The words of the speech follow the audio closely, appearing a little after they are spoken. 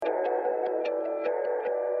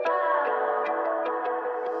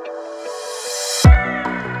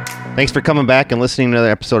Thanks for coming back and listening to another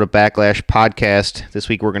episode of Backlash Podcast. This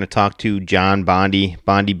week we're going to talk to John Bondy,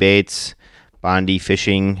 Bondy Baits, Bondy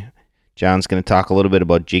Fishing. John's going to talk a little bit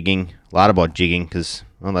about jigging, a lot about jigging, because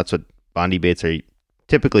that's what Bondy Baits are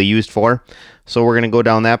typically used for. So we're going to go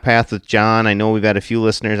down that path with John. I know we've had a few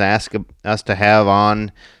listeners ask us to have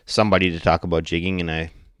on somebody to talk about jigging, and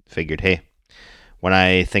I figured, hey, when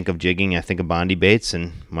I think of jigging, I think of Bondy Baits,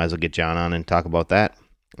 and might as well get John on and talk about that.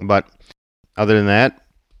 But other than that,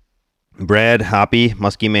 Brad Hoppy,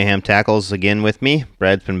 Muskie Mayhem Tackles, again with me.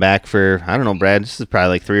 Brad's been back for, I don't know, Brad, this is probably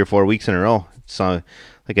like 3 or 4 weeks in a row. It's like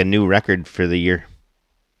a new record for the year.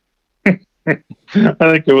 I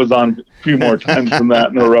think it was on a few more times than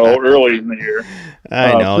that in a row early in the year.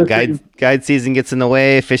 I know. Guide season gets in the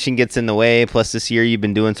way. Fishing gets in the way. Plus this year you've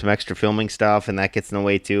been doing some extra filming stuff, and that gets in the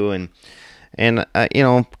way too. And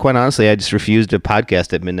quite honestly, I just refuse to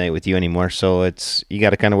podcast at midnight with you anymore. So you got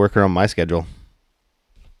to kind of work around my schedule.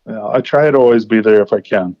 Yeah, I try to always be there if I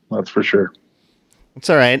can. That's for sure. It's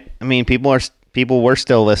all right. I mean, people were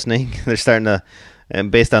still listening. They're starting to, and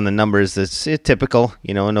based on the numbers, it's typical.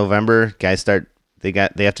 In November, guys they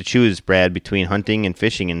have to choose, Brad, between hunting and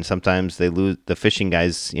fishing, and sometimes they lose the fishing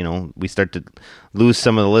guys. We start to lose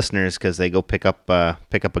some of the listeners because they go pick up a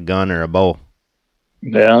gun or a bow.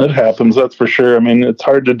 Yeah, it happens. That's for sure. I mean, it's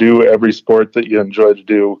hard to do every sport that you enjoy to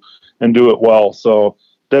do and do it well. So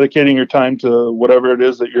dedicating your time to whatever it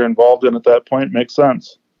is that you're involved in at that point makes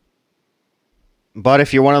sense. But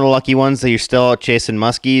if you're one of the lucky ones that you're still out chasing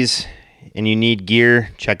muskies and you need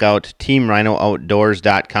gear, check out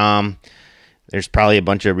TeamRhinoOutdoors.com. There's probably a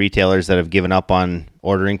bunch of retailers that have given up on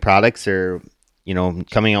ordering products or,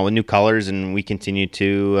 coming out with new colors, and we continue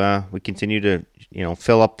to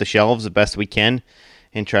fill up the shelves the best we can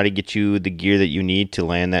and try to get you the gear that you need to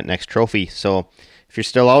land that next trophy. So if you're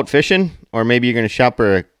still out fishing, or maybe you're going to shop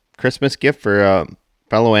for a Christmas gift for a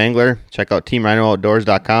fellow angler, check out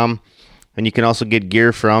TeamRhinoOutdoors.com. And you can also get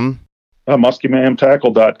gear from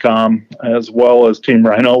MuskieMayhemTackle.com, as well as Team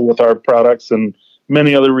Rhino with our products and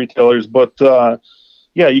many other retailers. But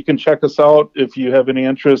you can check us out if you have any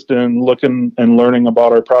interest in looking and learning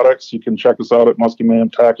about our products. You can check us out at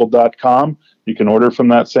MuskieMayhemTackle.com. You can order from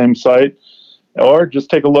that same site. Or just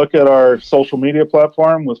take a look at our social media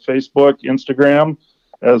platform with Facebook, Instagram,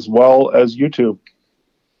 as well as YouTube.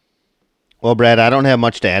 Well, Brad, I don't have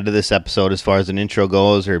much to add to this episode as far as an intro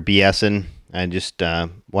goes or BSing. I just why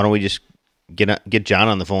don't we just get John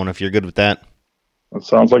on the phone if you're good with that? That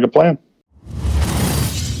sounds like a plan.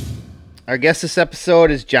 Our guest this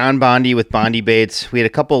episode is John Bondy with Bondy Baits. We had a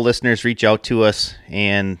couple of listeners reach out to us,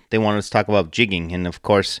 and they wanted us to talk about jigging. And, of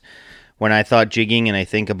course, when I thought jigging and I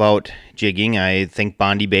think about jigging, I think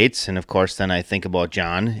Bondy Baits, and of course then I think about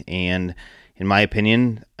John. And in my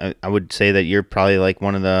opinion, I would say that you're probably like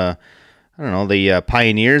one of the, the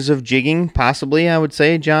pioneers of jigging, possibly. I would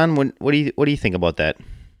say, John. What do you think about that?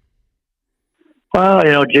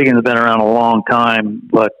 Well, jigging has been around a long time,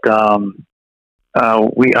 but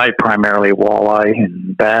I primarily walleye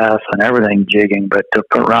and bass and everything jigging. But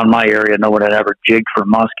around my area, no one had ever jigged for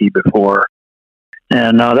muskie before.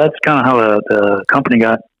 And that's kind of how the company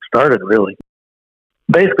got started, really.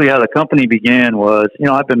 Basically, how the company began was,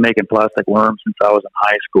 I've been making plastic worms since I was in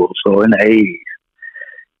high school, so in the 80s.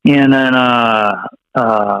 And then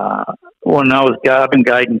I've been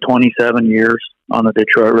guiding 27 years on the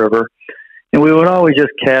Detroit River, and we would always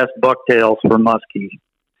just cast bucktails for muskie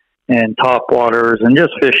and topwaters and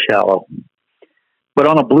just fish shallow. But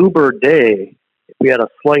on a bluebird day, we had a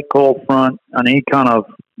slight cold front on any kind of,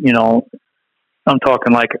 I'm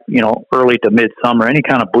talking like, early to midsummer, any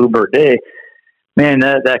kind of bluebird day, man,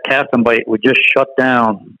 that casting bite would just shut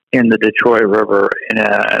down in the Detroit River.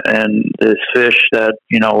 And this fish that,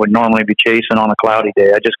 would normally be chasing on a cloudy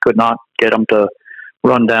day, I just could not get them to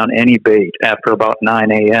run down any bait after about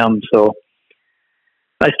 9 a.m. So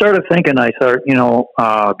I started thinking,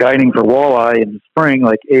 guiding for walleye in the spring,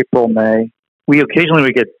 like April, May. We occasionally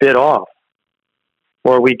would get bit off,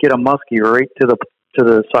 or we get a muskie right to the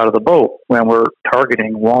side of the boat when we're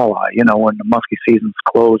targeting walleye, when the muskie season's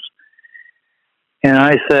closed. And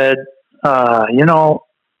I said,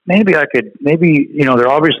 maybe they're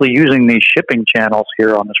obviously using these shipping channels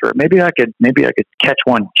here on this river. Maybe I could catch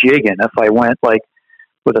one jigging if I went like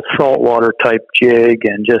with a saltwater type jig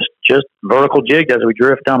and just vertical jig as we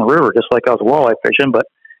drift down the river, just like I was walleye fishing, but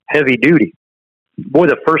heavy duty. Boy,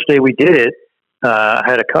 the first day we did it, I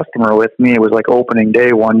had a customer with me. It was like opening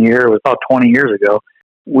day one year. It was about 20 years ago.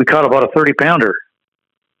 We caught about a 30-pounder.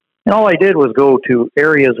 And all I did was go to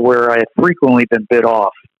areas where I had frequently been bit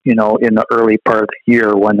off, in the early part of the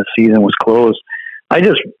year when the season was closed. I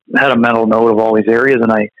just had a mental note of all these areas,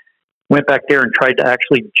 and I went back there and tried to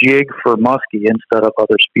actually jig for muskie instead of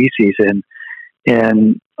other species.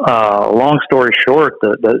 And long story short,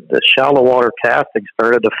 the shallow water casting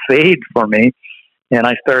started to fade for me, and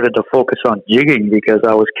I started to focus on jigging because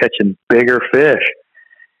I was catching bigger fish.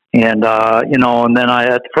 And and then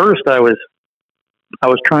at first I was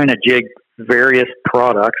trying to jig various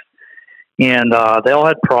products, and they all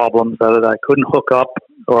had problems. Either I couldn't hook up,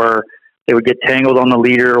 or they would get tangled on the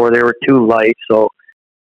leader, or they were too light. So,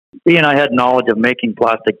 being I had knowledge of making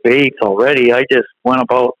plastic baits already, I just went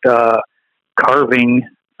about carving.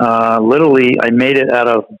 Literally, I made it out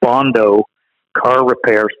of Bondo car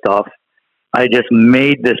repair stuff. I just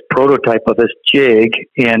made this prototype of this jig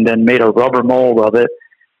and then made a rubber mold of it.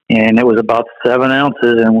 And it was about 7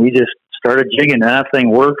 ounces, and we just started jigging. And that thing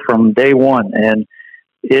worked from day one. And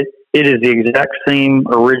it is the exact same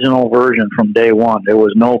original version from day one. There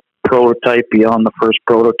was no prototype beyond the first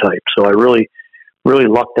prototype. So I really, really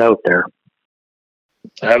lucked out there.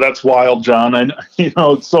 Yeah, that's wild, John. And,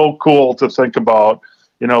 it's so cool to think about,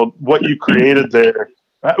 what you created there.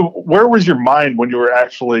 Where was your mind when you were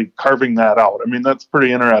actually carving that out? I mean, that's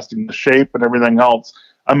pretty interesting, the shape and everything else.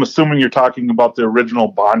 I'm assuming you're talking about the original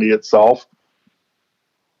Bondi itself.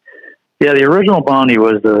 Yeah, the original Bondi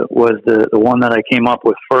was the one that I came up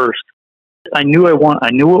with first. I knew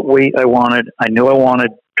what weight I wanted. I knew I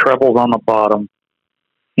wanted trebles on the bottom.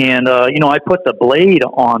 And, I put the blade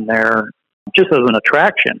on there just as an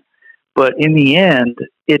attraction. But in the end,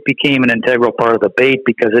 it became an integral part of the bait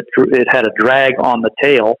because it had a drag on the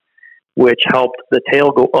tail, which helped the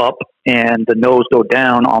tail go up and the nose go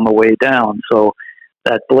down on the way down. So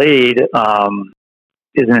that blade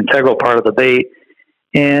is an integral part of the bait.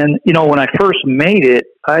 And, when I first made it,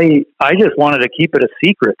 I just wanted to keep it a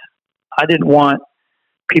secret. I didn't want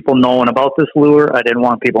people knowing about this lure. I didn't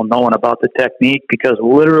want people knowing about the technique because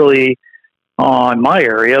literally on my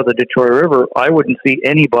area, the Detroit River, I wouldn't see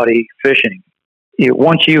anybody fishing.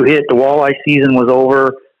 Once you hit the walleye season was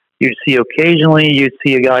over, you'd see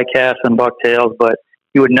a guy casting bucktails, but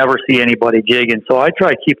you would never see anybody jigging. So I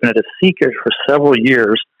tried keeping it a secret for several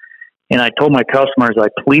years. And I told my customers, I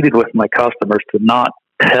pleaded with my customers to not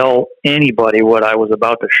tell anybody what I was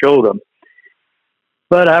about to show them.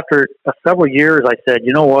 But after several years, I said,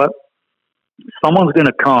 you know what? Someone's going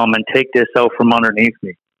to come and take this out from underneath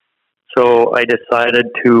me. So I decided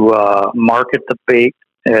to market the bait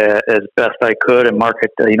as best I could and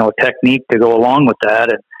market, a technique to go along with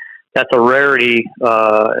that. And that's a rarity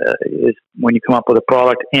is when you come up with a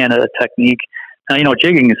product and a technique. Now,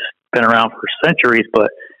 jigging has been around for centuries,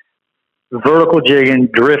 but vertical jigging,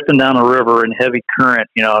 drifting down a river in heavy current,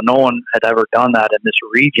 no one had ever done that in this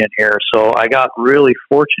region here. So I got really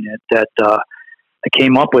fortunate that I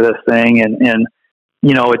came up with this thing and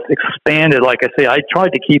it's expanded. Like I say, I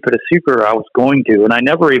tried to keep it a secret. I was going to, and I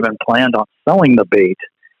never even planned on selling the bait.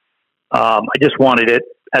 I just wanted it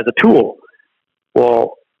as a tool.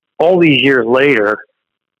 Well, all these years later,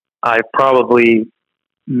 I've probably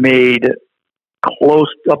made about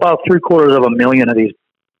 $750,000 of these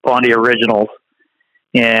Bondi originals,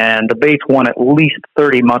 and the bait's won at least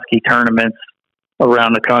 30 muskie tournaments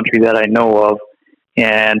around the country that I know of.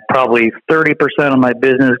 And probably 30% of my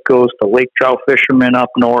business goes to lake trout fishermen up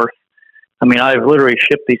north. I mean, I've literally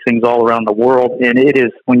shipped these things all around the world, and it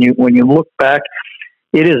is when you look back,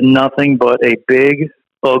 it is nothing but a big,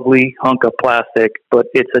 ugly hunk of plastic. But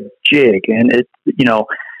it's a jig, and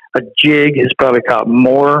a jig has probably caught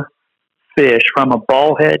more fish from a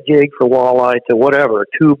ball head jig for walleye to whatever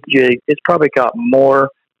tube jig. It's probably caught more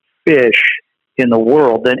fish in the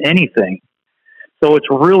world than anything. So it's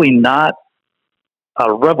really not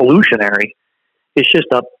revolutionary. It's just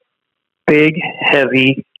a big,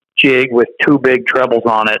 heavy jig with two big trebles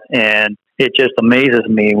on it, and it just amazes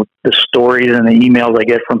me with the stories and the emails I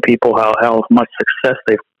get from people how much success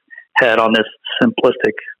they've had on this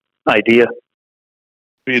simplistic idea.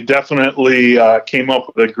 You definitely came up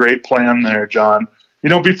with a great plan there, John.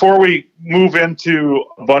 Before we move into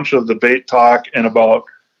a bunch of the bait talk and about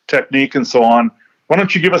technique and so on, why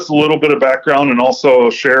don't you give us a little bit of background and also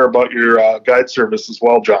share about your guide service as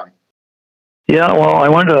well, John? Yeah, well, I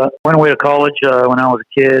went away to college when I was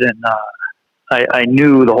a kid, and I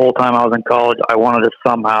knew the whole time I was in college I wanted to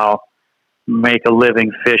somehow make a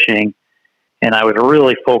living fishing, and I was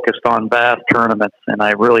really focused on bass tournaments, and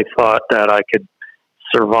I really thought that I could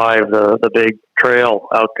survive the big trail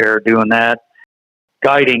out there doing that.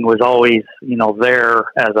 Guiding was always, there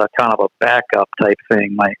as a kind of a backup type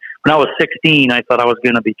thing. When I was 16, I thought I was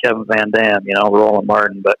going to be Kevin Van Dam, Roland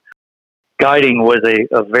Martin, but guiding was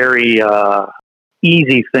a very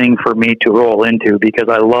easy thing for me to roll into because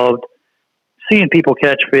I loved seeing people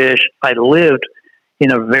catch fish. I lived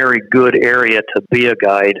in a very good area to be a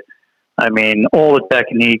guide. I mean, all the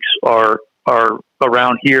techniques are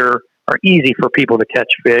around here are easy for people to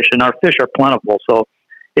catch fish, and our fish are plentiful, so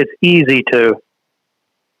it's easy to.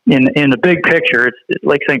 In the big picture,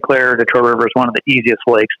 Lake St. Clair, Detroit River is one of the easiest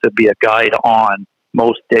lakes to be a guide on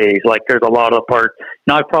most days. Like, there's a lot of parts.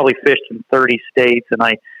 Now, I've probably fished in 30 states, and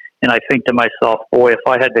I think to myself, boy, if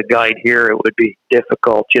I had to guide here, it would be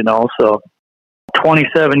difficult, you know. So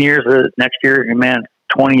 27 years next year, man,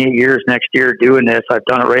 28 years next year doing this. I've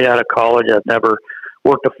done it right out of college. I've never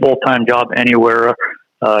worked a full-time job anywhere.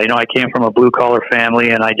 You know, I came from a blue-collar family,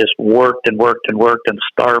 and I just worked and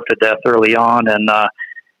starved to death early on. And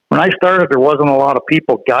when I started, there wasn't a lot of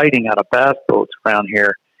people guiding out of bass boats around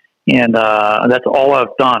here. And that's all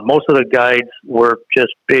I've done. Most of the guides were just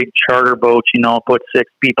big charter boats, you know, put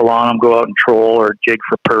 6 people on them, go out and troll or jig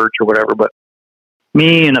for perch or whatever. But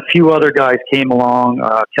me and a few other guys came along,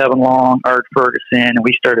 Kevin Long, Art Ferguson, and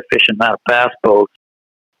we started fishing out of bass boats.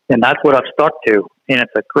 And that's what I've stuck to. And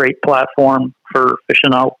it's a great platform for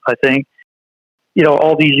fishing out, I think. You know,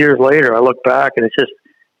 all these years later, I look back and it's just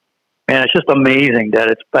amazing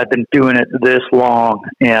that I've been doing it this long,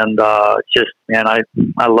 and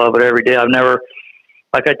I love it every day. I've never,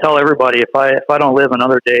 like I tell everybody, if I don't live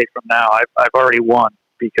another day from now, I've already won,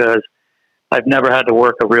 because I've never had to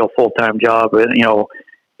work a real full-time job, you know,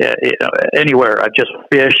 anywhere. I've just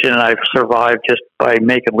fished, and I've survived just by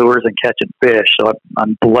making lures and catching fish. So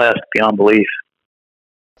I'm blessed beyond belief.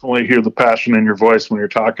 I only hear the passion in your voice when you're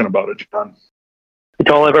talking about it, John.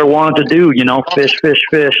 It's all I've ever wanted to do, you know, fish.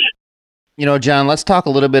 You know, John, let's talk a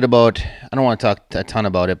little bit about, I don't want to talk a ton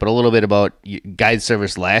about it, but a little bit about guide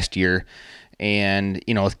service last year. And,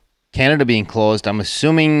 you know, with Canada being closed, I'm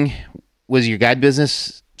assuming, was your guide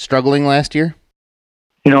business struggling last year?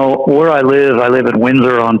 You know, where I live in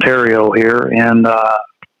Windsor, Ontario here. And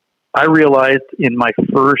I realized in my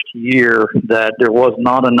first year that there was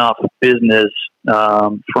not enough business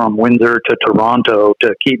from Windsor to Toronto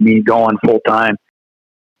to keep me going full time.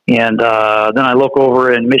 And then I look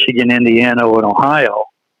over in Michigan, Indiana, and Ohio.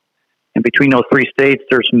 And between those 3 states,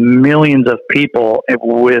 there's millions of people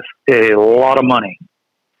with a lot of money.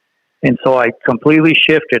 And so I completely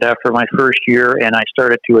shifted after my first year, and I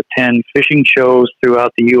started to attend fishing shows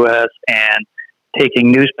throughout the U.S. and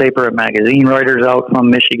taking newspaper and magazine writers out from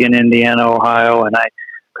Michigan, Indiana, Ohio. And I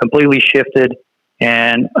completely shifted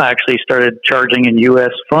and actually started charging in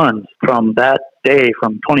U.S. funds from that day,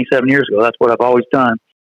 from 27 years ago. That's what I've always done.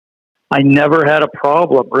 I never had a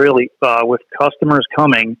problem, really, with customers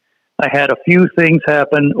coming. I had a few things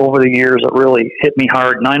happen over the years that really hit me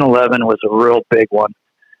hard. 9/11 was a real big one.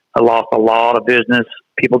 I lost a lot of business.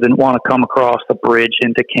 People didn't want to come across the bridge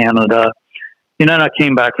into Canada. And then I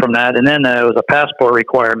came back from that, and then there was a passport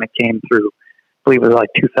requirement came through. I believe it was like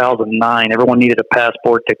 2009. Everyone needed a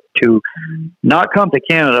passport to not come to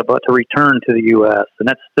Canada, but to return to the U.S. And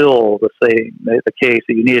that's still the case,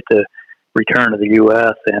 that you needed to return to the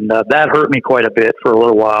U.S. And that hurt me quite a bit for a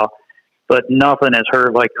little while, but nothing has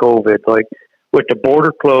hurt like COVID. Like, with the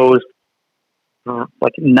border closed,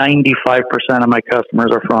 like 95% of my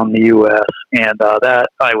customers are from the U.S. And that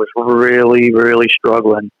I was really, really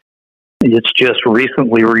struggling. It's just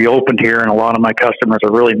recently reopened here, and a lot of my customers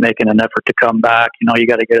are really making an effort to come back. You know, you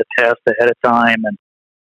got to get a test ahead of time and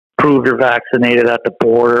prove you're vaccinated at the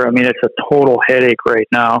border. I mean, it's a total headache right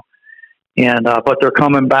now. And but they're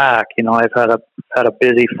coming back. You know, I've had a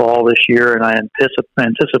busy fall this year, and I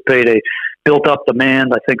anticipate a built up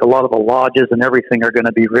demand. I think a lot of the lodges and everything are going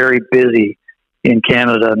to be very busy in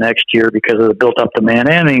Canada next year because of the built up demand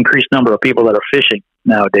and the increased number of people that are fishing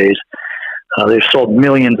nowadays. They've sold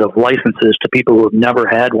millions of licenses to people who have never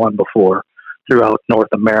had one before throughout North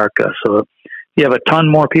America. So you have a ton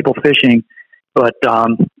more people fishing. But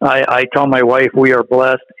I tell my wife we are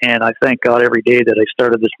blessed, and I thank God every day that I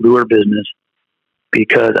started this lure business,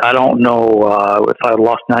 because I don't know if I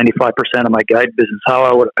lost 95% of my guide business, how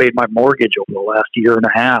I would have paid my mortgage over the last year and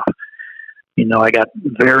a half. You know, I got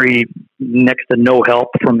very next to no help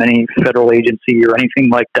from any federal agency or anything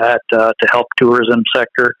like that to help tourism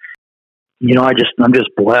sector. You know, I'm just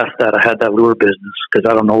blessed that I had that lure business, because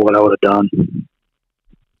I don't know what I would have done.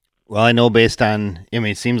 Well, I know based on, I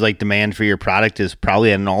mean, it seems like demand for your product is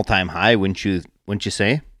probably at an all-time high, wouldn't you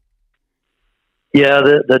say? Yeah,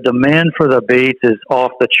 the demand for the baits is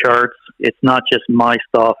off the charts. It's not just my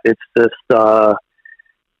stuff. It's just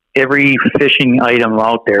every fishing item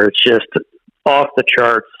out there. It's just off the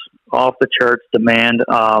charts demand.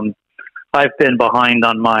 I've been behind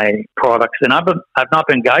on my products, and I've not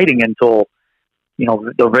been guiding until, you know,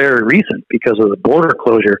 the very recent because of the border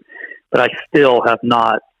closure. But I still have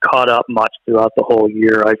not caught up much throughout the whole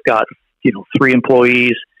year. I've got 3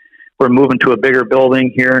 employees. We're moving to a bigger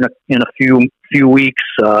building here in a few weeks,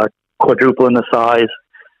 quadrupling the size.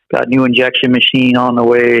 Got a new injection machine on the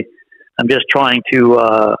way. I'm just trying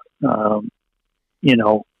to,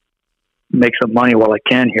 make some money while I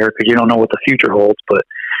can here, because you don't know what the future holds. But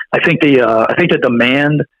I think the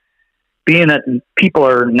demand, being that people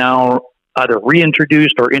are now either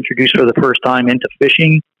reintroduced or introduced for the first time into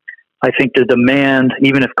fishing, I think the demand,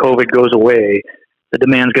 even if COVID goes away, the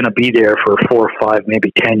demand's going to be there for 4 or 5,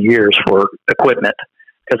 maybe 10 years for equipment,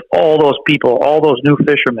 because all those people, all those new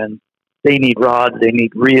fishermen, they need rods, they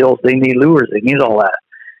need reels, they need lures, they need all that.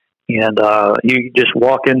 And you just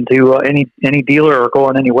walk into any dealer or go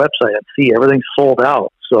on any website and see everything's sold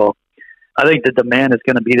out. So I think the demand is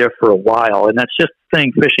going to be there for a while, and that's just the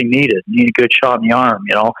thing fishing needed. You need a good shot in the arm.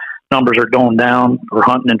 Numbers are going down. We're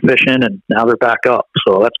hunting and fishing, and now they're back up.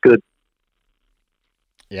 So that's good.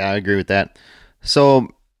 Yeah, I agree with that. So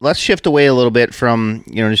let's shift away a little bit from,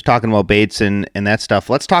 just talking about baits and that stuff.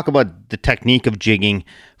 Let's talk about the technique of jigging.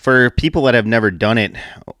 For people that have never done it,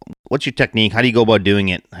 what's your technique? How do you go about doing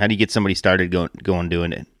it? How do you get somebody started going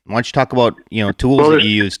doing it? Why don't you talk about, tools that you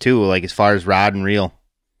use too, like as far as rod and reel?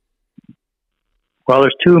 Well,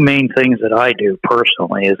 there's 2 main things that I do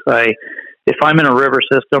personally. If I'm in a river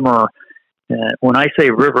system, or when I say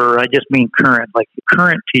river, I just mean current. Like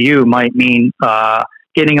current to you might mean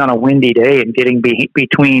getting on a windy day and getting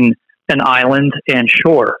between an island and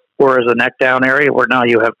shore, whereas a neck down area where now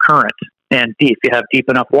you have current. And if you have deep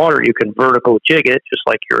enough water, you can vertical jig it just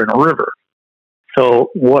like you're in a river. So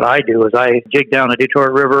what I do is I jig down a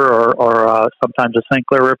Detroit River or sometimes a St.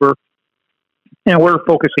 Clair River. And we're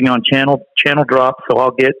focusing on channel drop. So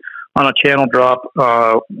I'll get on a channel drop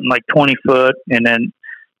like 20 foot and then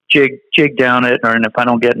jig down it. And if I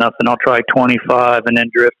don't get nothing, I'll try 25 and then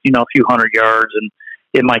drift, a few hundred yards and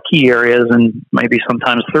in my key areas, and maybe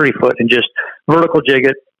sometimes 30 foot, and just vertical jig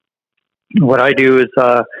it. What I do is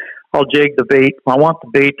I'll jig the bait. I want the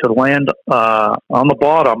bait to land on the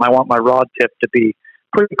bottom. I want my rod tip to be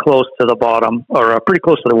pretty close to the bottom, or pretty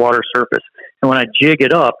close to the water surface. And when I jig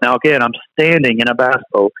it up, now again, I'm standing in a bass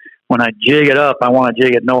boat. When I jig it up, I want to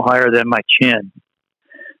jig it no higher than my chin,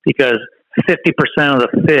 because 50% of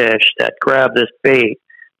the fish that grab this bait,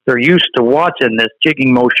 they're used to watching this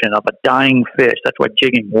jigging motion of a dying fish. That's why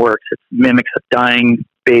jigging works. It mimics a dying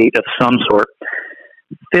bait of some sort.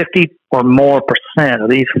 50 or more % of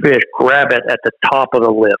these fish grab it at the top of the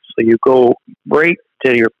lift. So you go right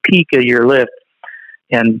to your peak of your lift,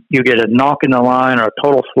 and you get a knock in the line or a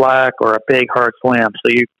total slack or a big hard slam.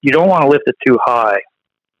 So you don't want to lift it too high.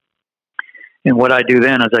 And what I do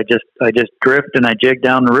then is I just drift and I jig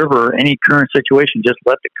down the river. Any current situation, just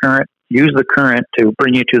let the current, use the current to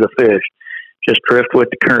bring you to the fish. Just drift with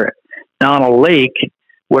the current. Now on a lake,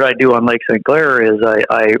 what I do on Lake St. Clair is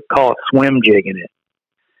I call it swim jigging it.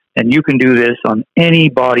 And you can do this on any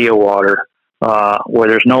body of water where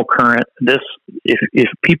there's no current. If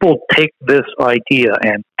people take this idea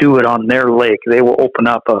and do it on their lake, they will open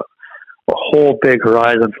up a whole big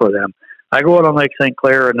horizon for them. I go out on Lake St.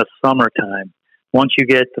 Clair in the summertime. Once you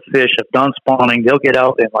get the fish have done spawning, they'll get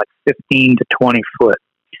out in like 15 to 20 foot.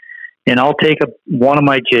 And I'll take one of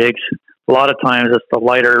my jigs. A lot of times it's the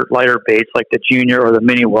lighter baits like the junior or the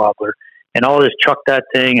mini wobbler. And I'll just chuck that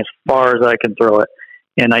thing as far as I can throw it.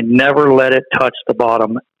 And I never let it touch the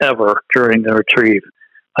bottom ever during the retrieve.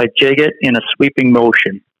 I jig it in a sweeping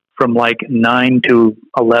motion from like 9 to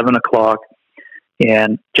 11 o'clock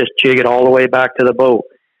and just jig it all the way back to the boat.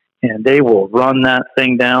 And they will run that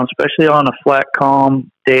thing down, especially on a flat,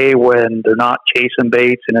 calm day when they're not chasing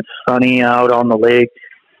baits and it's sunny out on the lake.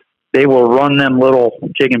 They will run them little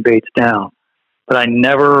jigging baits down. But I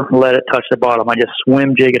never let it touch the bottom. I just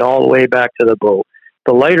swim jig it all the way back to the boat.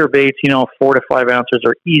 The lighter baits, 4 to 5 ounces,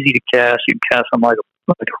 are easy to cast. You can cast them like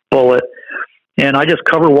a bullet. And I just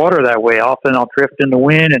cover water that way. Often I'll drift in the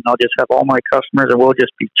wind and I'll just have all my customers and we'll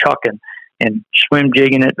just be chucking and swim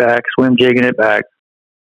jigging it back.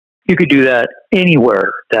 You could do that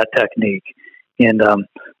anywhere, that technique. And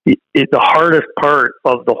the hardest part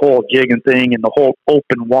of the whole jigging thing and the whole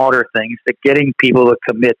open water thing is to getting people to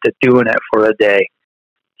commit to doing it for a day.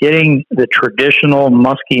 Getting the traditional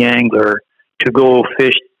musky angler to go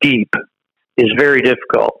fish deep is very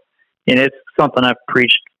difficult. And it's something I've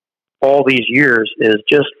preached all these years, is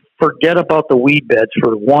just forget about the weed beds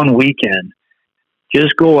for one weekend.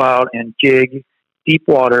 Just go out and jig deep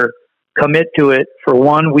water, commit to it for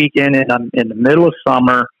one weekend in the middle of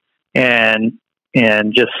summer and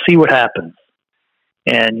just see what happens.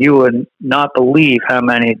 And you would not believe how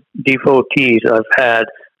many devotees I've had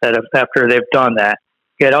that have, after they've done that,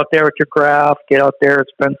 Get out there with your graph. Get out there,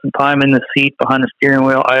 spend some time in the seat behind the steering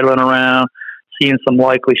wheel, idling around, seeing some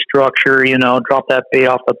likely structure. Drop that bait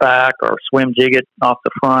off the back or swim jig it off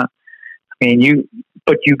the front. I mean,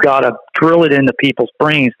 but you got to drill it into people's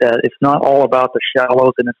brains that it's not all about the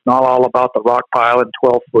shallows and it's not all about the rock pile and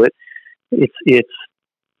 12 foot. It's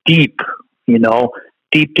deep,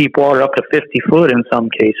 deep water up to 50 foot in some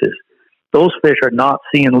cases. Those fish are not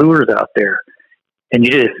seeing lures out there. And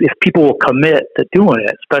if people will commit to doing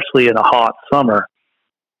it, especially in a hot summer,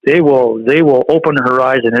 they will open the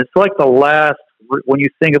horizon. It's like the last, when you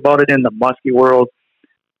think about it in the musky world,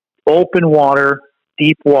 open water,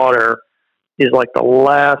 deep water is like the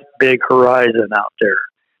last big horizon out there,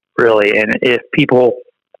 really. And if people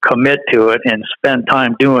commit to it and spend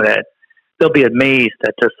time doing it, they'll be amazed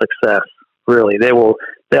at their success. Really,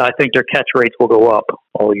 I think their catch rates will go up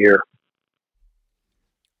all year.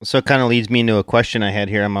 So it kind of leads me into a question I had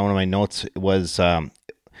here on one of my notes was,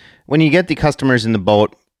 when you get the customers in the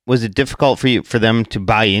boat, was it difficult for them to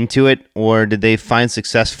buy into it, or did they find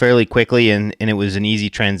success fairly quickly and it was an easy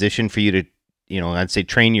transition for you to, I'd say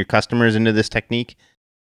train your customers into this technique?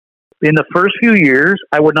 In the first few years,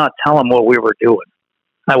 I would not tell them what we were doing.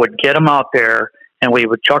 I would get them out there and we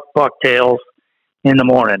would chuck bucktails in the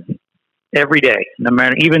morning every day. No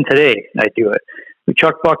matter, even today, I do it. We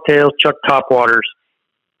chuck bucktails, chuck topwaters.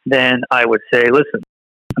 Then I would say, listen,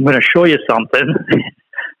 I'm going to show you something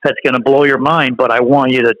that's going to blow your mind, but I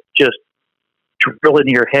want you to just drill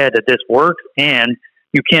into your head that this works, and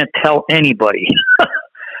you can't tell anybody.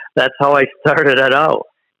 That's how I started it out.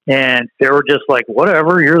 And they were just like,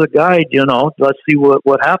 whatever, you're the guide, let's see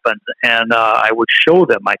what happens. And I would show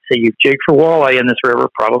them. I'd say, you've jigged for walleye in this river,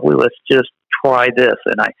 probably let's just try this.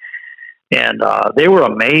 And they were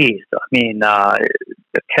amazed. I mean,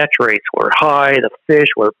 the catch rates were high, the fish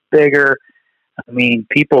were bigger. I mean,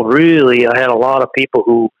 I had a lot of people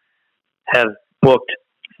who have booked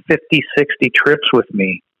 50, 60 trips with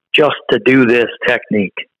me just to do this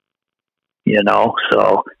technique,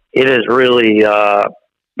 so it is really,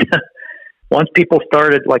 once people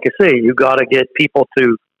started, like I say, you got to get people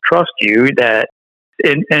to trust you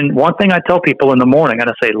and one thing I tell people in the morning, I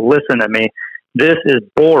say, listen to me, this is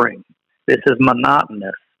boring. This is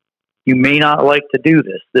monotonous. You may not like to do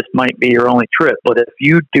this. This might be your only trip. But if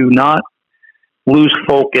you do not lose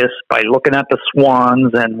focus by looking at the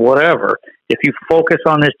swans and whatever, if you focus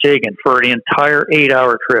on this jigging for the entire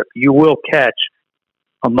 8-hour trip, you will catch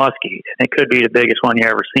a muskie. And it could be the biggest one you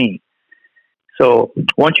ever seen. So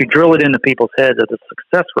once you drill it into people's heads at the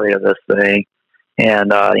success rate of this thing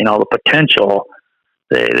and, the potential,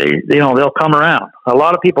 they'll come around. A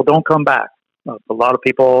lot of people don't come back. A lot of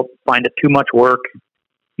people find it too much work,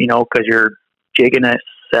 because you're jigging a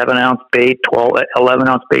 7-ounce bait,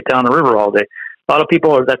 11-ounce bait down the river all day. A lot of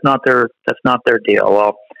people that's not their deal.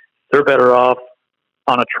 Well, they're better off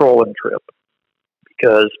on a trolling trip,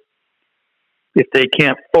 because if they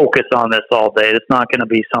can't focus on this all day, it's not going to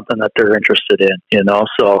be something that they're interested in,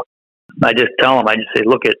 So I just tell them, I just say,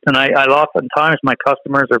 look and I oftentimes my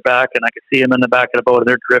customers are back and I can see them in the back of the boat and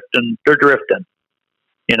they're drifting,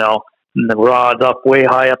 and the rod's up way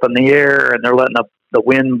high up in the air and they're letting the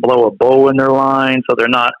wind blow a bow in their line. So they're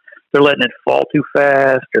letting it fall too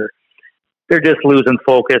fast, or they're just losing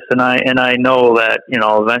focus. And I know that,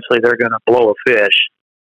 eventually they're going to blow a fish.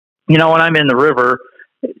 When I'm in the river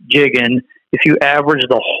jigging, if you average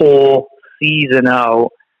the whole season out,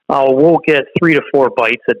 we'll get 3 to 4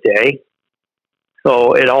 bites a day.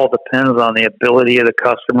 So it all depends on the ability of the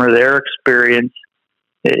customer, their experience,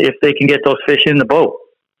 if they can get those fish in the boat.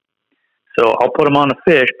 So I'll put them on the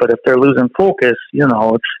fish, but if they're losing focus, it's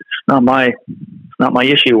not my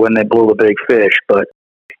issue when they blow the big fish. But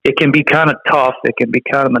it can be kind of tough. It can be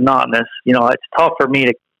kind of monotonous. It's tough for me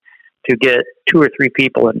to get 2 or 3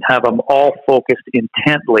 people and have them all focused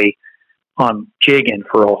intently on jigging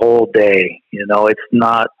for a whole day. It's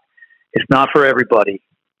not for everybody,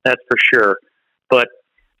 that's for sure. But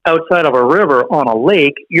outside of a river on a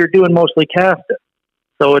lake, you're doing mostly casting.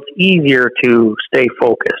 So it's easier to stay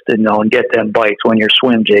focused and get them bites when you're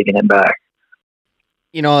swim jigging it back.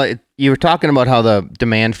 You were talking about how the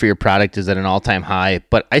demand for your product is at an all-time high,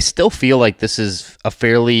 but I still feel like this is a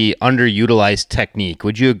fairly underutilized technique.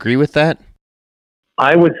 Would you agree with that?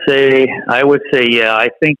 I would say, yeah. I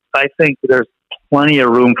think there's plenty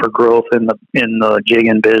of room for growth in the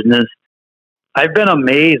jigging business. I've been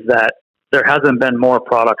amazed that there hasn't been more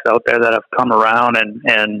products out there that have come around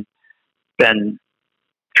and been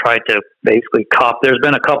tried to basically copy. There's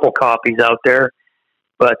been a couple copies out there,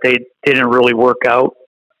 but they didn't really work out,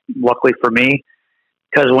 luckily for me,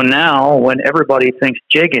 because when everybody thinks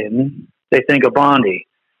jigging, they think of Bondi.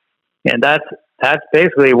 And that's that's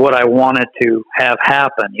basically what I wanted to have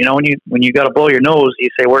happen. You know, when you got to blow your nose, you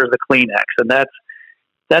say, "Where's the Kleenex?" And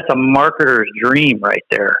that's a marketer's dream right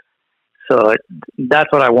there. So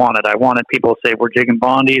that's what I wanted. I wanted people to say, "We're jigging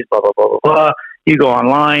bondies," blah blah blah blah blah. You go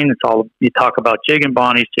online, it's all you talk about jigging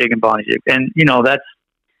bondies, and you know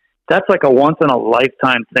that's like a once in a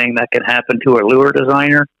lifetime thing that can happen to a lure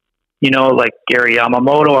designer. You know, like Gary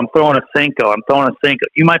Yamamoto, I'm throwing a Senko.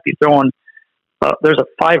 You might be throwing. There's a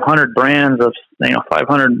 500 brands of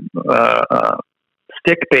 500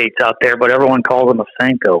 stick baits out there, but everyone calls them a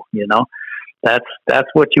Senko. You know, that's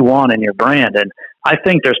what you want in your brand, and I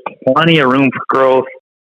think there's plenty of room for growth.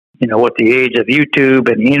 You know, with the age of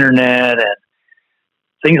YouTube and the internet and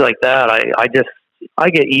things like that, I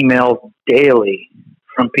get emails daily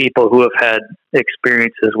from people who have had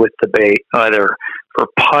experiences with the bait, either for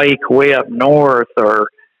pike way up north or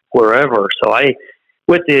wherever. So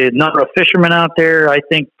with the number of fishermen out there, I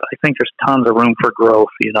think there's tons of room for growth,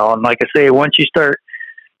 you know. And like I say, once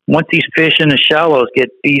these fish in the shallows get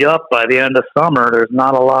beat up by the end of summer, there's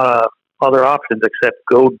not a lot of other options except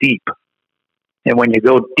go deep. And when you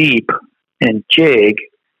go deep and jig,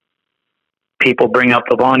 people bring up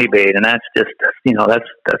the Bondi bait, and that's just, you know, that's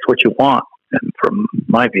what you want. And from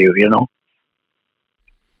my view, you know.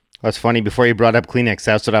 That's funny. Before you brought up Kleenex,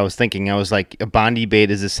 that's what I was thinking. I was like, a Bondi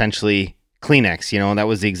bait is essentially Kleenex, you know, and that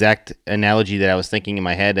was the exact analogy that I was thinking in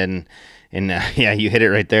my head. And yeah, you hit it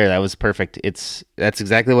right there. That was perfect. That's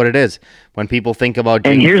exactly what it is. When people think about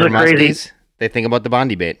jigging for muskies, they think about the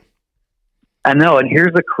Bondi bait. I know, and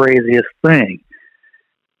here's the craziest thing.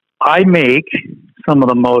 I make some of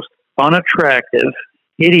the most unattractive,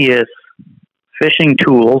 hideous fishing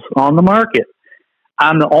tools on the market.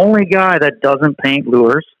 I'm the only guy that doesn't paint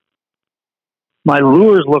lures. My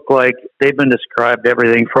lures look like they've been described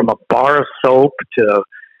everything from a bar of soap to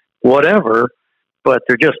whatever, but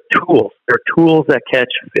they're just tools. They're tools that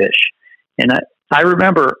catch fish. And I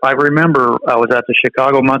remember I was at the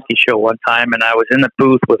Chicago Muskie Show one time, and I was in the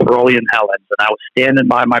booth with Rolly and Helens, and I was standing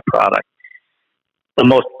by my product, the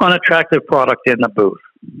most unattractive product in the booth.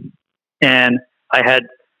 And I had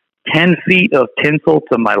 10 feet of tinsel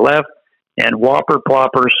to my left and whopper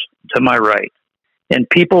ploppers to my right. And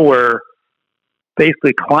people were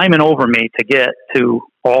basically climbing over me to get to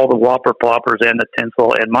all the whopper ploppers and the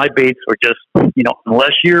tinsel. And my baits were just, you know,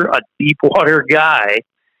 unless you're a deep water guy,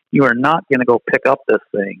 you are not going to go pick up this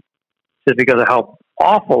thing just because of how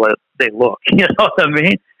awful they look. You know what I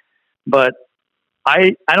mean? But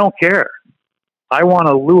I don't care. I want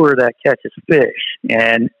a lure that catches fish,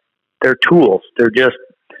 and they're tools. They're just,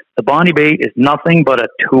 the Bondi bait is nothing but a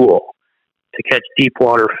tool to catch deep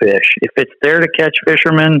water fish. If it's there to catch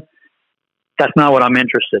fishermen, that's not what I'm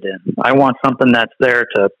interested in. I want something that's there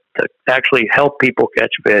to actually help people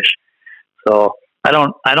catch fish. So I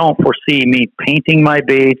don't foresee me painting my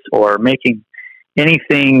baits or making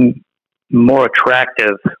anything more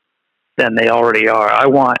attractive than they already are. I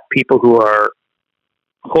want people who are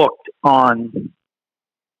hooked on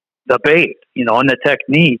the bait, you know, and the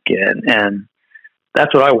technique, and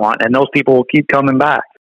that's what I want. And those people will keep coming back.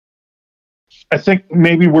 I think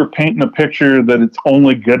maybe we're painting a picture that it's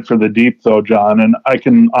only good for the deep, though, John. And I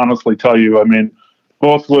can honestly tell you, I mean,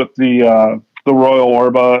 both with the Royal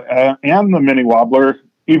Orba and the mini wobbler,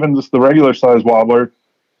 even just the regular size wobbler,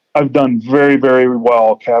 I've done very, very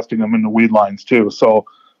well casting them in the weed lines too. So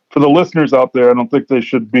for the listeners out there, I don't think they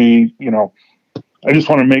should be, you know, I just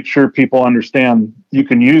want to make sure people understand you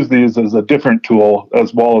can use these as a different tool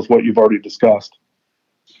as well as what you've already discussed.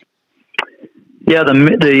 Yeah,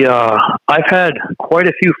 I've had quite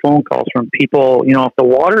a few phone calls from people. You know, if the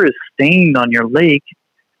water is stained on your lake,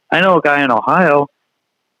 I know a guy in Ohio.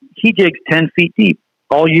 He jigs 10 feet deep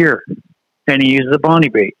all year, and he uses a Bondi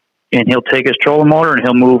bait. And he'll take his trolling motor and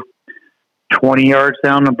he'll move 20 yards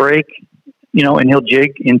down the break, you know, and he'll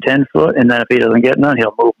jig in 10 foot. And then if he doesn't get none,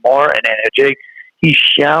 he'll move more and then he'll jig. He's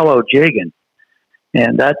shallow jigging.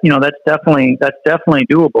 And that, you know, that's definitely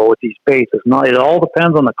doable with these baits. It's not, it all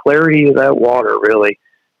depends on the clarity of that water, really.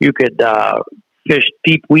 You could fish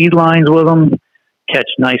deep weed lines with them, catch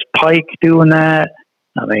nice pike doing that.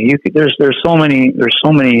 I mean, you could, there's so many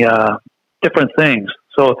different things.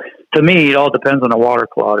 So to me, it all depends on the water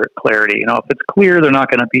clarity. You know, if it's clear, they're not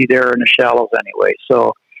going to be there in the shallows anyway.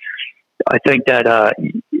 So I think that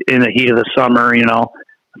in the heat of the summer, you know,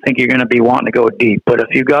 I think you're going to be wanting to go deep. But if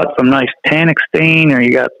you got some nice tannic stain or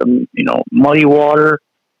you got some, you know, muddy water,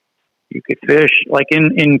 you could fish like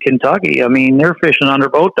in Kentucky. I mean, they're fishing under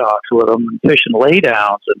boat docks with them, and fishing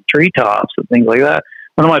laydowns and treetops and things like that.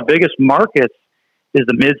 One of my biggest markets is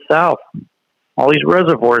the Mid-South. All these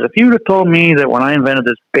reservoirs. If you would have told me that when I invented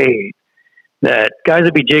this bait, that guys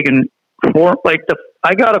would be jigging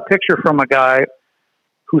I got a picture from a guy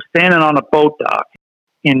who's standing on a boat dock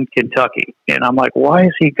in Kentucky, and I'm like, why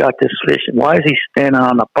has he got this fish? Why is he standing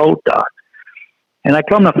on a boat dock? And I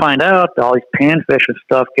come to find out all these panfish and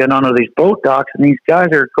stuff getting onto these boat docks, and these guys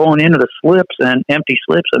are going into the slips and empty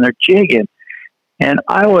slips, and they're jigging. And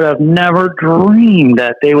I would have never dreamed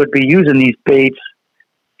that they would be using these baits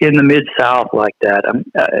in the Mid-South like that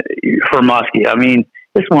for muskie. I mean,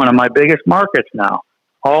 it's one of my biggest markets now.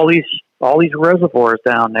 All these reservoirs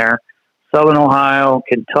down there, Southern Ohio,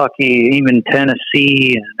 Kentucky, even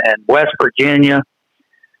Tennessee and West Virginia.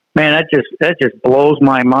 Man, that just blows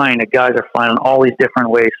my mind. The guys are finding all these different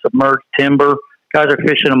ways. Submerged timber. Guys are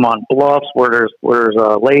fishing them on bluffs where there's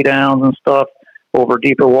laydowns and stuff over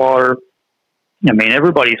deeper water. I mean,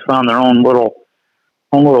 everybody's found their own little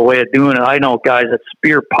way of doing it. I know guys that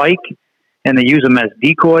spear pike, and they use them as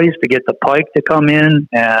decoys to get the pike to come in.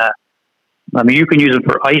 I mean, you can use them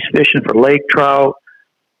for ice fishing, for lake trout.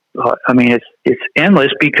 I mean, it's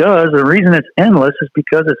endless, because the reason it's endless is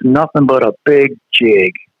because it's nothing but a big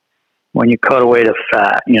jig when you cut away the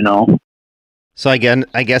fat, you know. So again,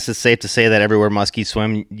 I guess it's safe to say that everywhere muskies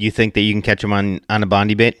swim, you think that you can catch them on a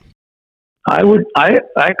Bondi bait? I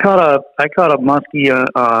caught a muskie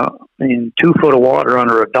in 2 foot of water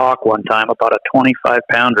under a dock one time, about a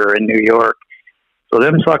 25-pounder in New York. So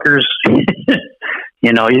them suckers,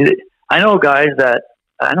 you know, I know guys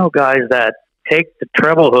that take the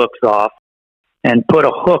treble hooks off and put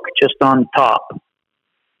a hook just on top.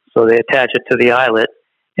 So they attach it to the eyelet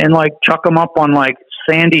and like chuck them up on like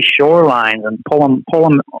sandy shorelines and pull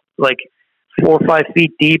them like 4 or 5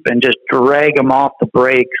 feet deep and just drag them off the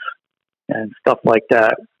breaks and stuff like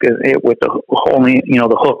that with the only, you know,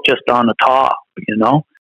 the hook just on the top, you know.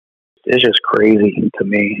 It's just crazy to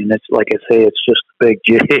me. And it's like I say, it's just a big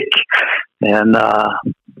jig. And,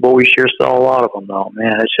 but we sure sell a lot of them though,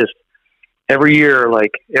 man. It's just every year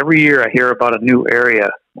I hear about a new area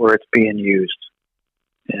where it's being used.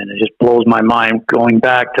 And it just blows my mind going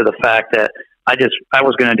back to the fact that I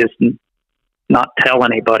was going to just not tell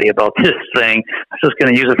anybody about this thing. I was just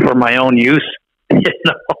going to use it for my own use. You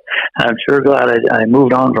know, I'm sure glad I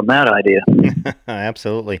moved on from that idea.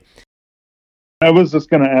 Absolutely. I was just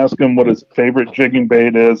going to ask him what his favorite jigging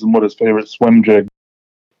bait is and what his favorite swim jig.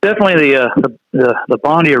 Definitely the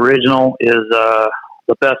Bondi Original is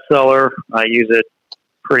the best seller. I use it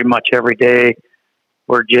pretty much every day.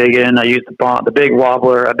 We're jigging. I use the Big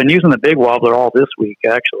Wobbler. I've been using the Big Wobbler all this week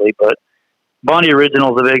actually, but Bondi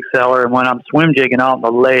Original is a big seller. And when I'm swim jigging out in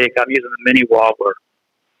the lake, I'm using the Mini Wobbler.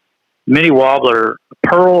 Mini Wobbler,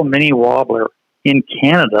 Pearl Mini Wobbler in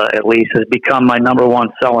Canada at least has become my number one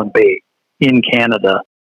selling bait in Canada.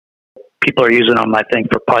 People are using them, I think,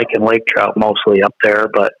 for pike and lake trout mostly up there,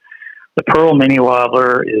 but the Pearl Mini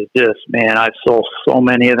Wobbler is just, man, I've sold so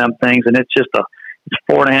many of them things, and it's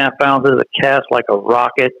 4.5 ounces, it casts like a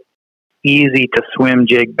rocket, easy to swim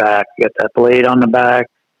jig back. You got that blade on the back,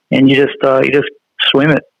 and you just swim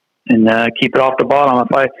it and keep it off the bottom.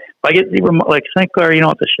 If I get zebra, like St. Clair, you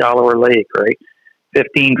know, it's a shallower lake, right?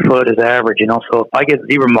 15 foot is average, you know. So if I get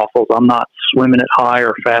zebra mussels, I'm not swimming it high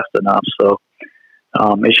or fast enough. So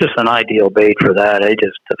it's just an ideal bait for that.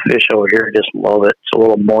 The fish over here just love it. It's a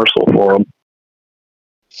little morsel for them.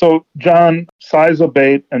 So, John, size of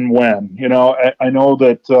bait and when? You know, I know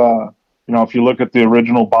that, you know, if you look at the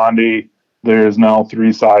original Bondi, there's now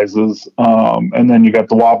 3 sizes. And then you got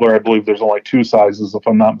the Wobbler, I believe there's only 2 sizes, if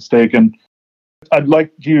I'm not mistaken. I'd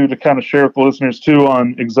like you to kind of share with the listeners, too,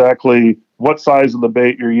 on exactly what size of the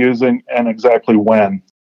bait you're using and exactly when.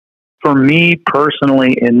 For me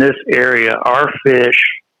personally, in this area, our fish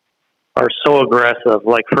are so aggressive.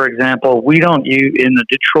 Like, for example, we don't use, in the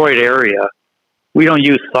Detroit area, we don't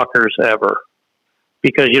use suckers ever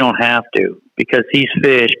because you don't have to. Because these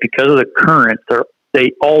fish, because of the current,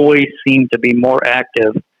 they always seem to be more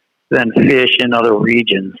active than fish in other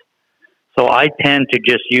regions. So I tend to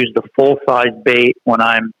just use the full-size bait when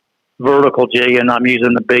I'm vertical jigging. I'm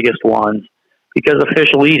using the biggest ones because the fish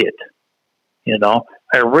will eat it. You know,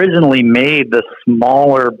 I originally made the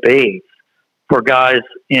smaller baits for guys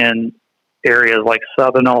in areas like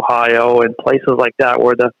Southern Ohio and places like that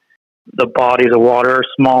where the bodies of water are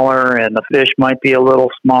smaller and the fish might be a little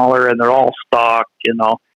smaller and they're all stocked, you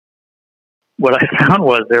know. What I found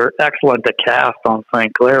was they're excellent to cast on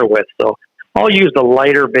St. Clair with. So I'll use the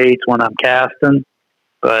lighter baits when I'm casting,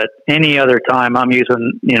 but any other time I'm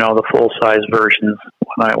using, you know, the full-size versions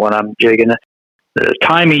when I'm jigging. The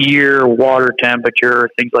time of year, water temperature,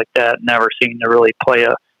 things like that never seem to really play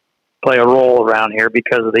a role around here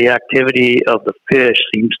because of the activity of the fish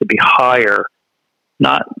seems to be higher.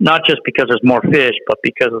 Not just because there's more fish, but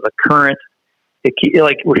because of the current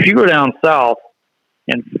like if you go down south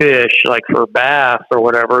and fish, like for bass or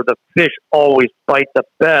whatever, the fish always bite the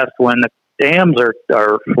best when the dams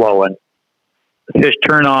are flowing. The fish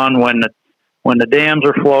turn on when the dams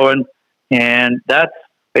are flowing, and that's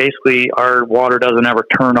basically our water doesn't ever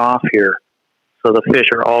turn off here. So the fish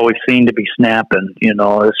are always seen to be snapping.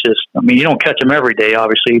 It's just, I mean, you don't catch them every day,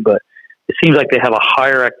 obviously, but it seems like they have a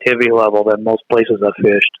higher activity level than most places I've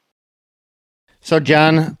fished. So,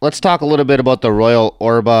 John, let's talk a little bit about the Royal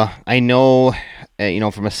Orba. I know,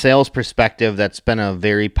 from a sales perspective, that's been a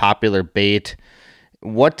very popular bait.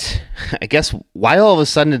 Why all of a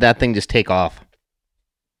sudden did that thing just take off?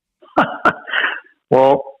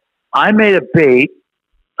 Well, I made a bait,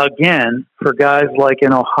 again, for guys like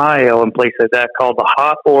in Ohio and places like that called the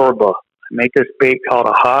Hot Orba. I make this bait called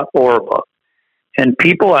a Hot Orba. And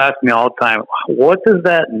people ask me all the time, what does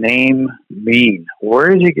that name mean? Where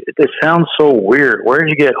did you get it? This sounds so weird. Where did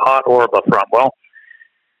you get Hot Orba from? Well,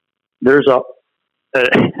 there's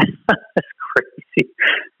it's crazy.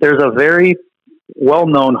 There's a very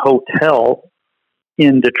well-known hotel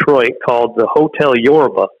in Detroit called the Hotel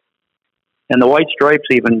Yorba. And the White Stripes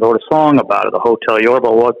even wrote a song about it, the Hotel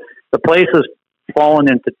Yorba. Well, the place has fallen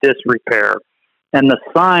into disrepair. And the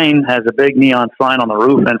sign has a big neon sign on the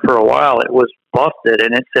roof, and for a while it was busted,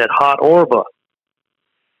 and it said Hot Orba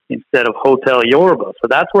instead of Hotel Yorba. So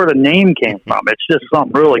that's where the name came from. It's just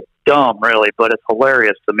something really dumb, really, but it's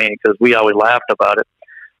hilarious to me because we always laughed about it,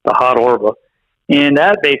 the Hot Orba. And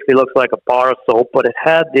that basically looks like a bar of soap, but it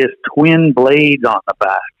had this twin blades on the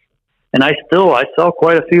back. And I sell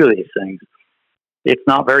quite a few of these things. It's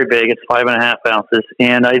not very big. It's 5.5 ounces.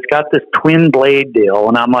 And it's got this twin blade deal.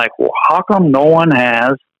 And I'm like, well, how come no one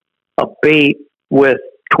has a bait with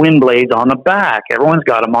twin blades on the back? Everyone's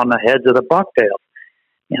got them on the heads of the bucktails.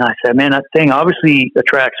 And I said, man, that thing obviously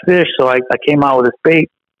attracts fish. So I came out with this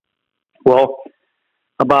bait. Well,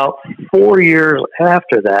 about 4 years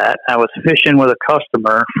after that, I was fishing with a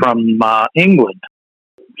customer from England.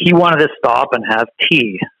 He wanted to stop and have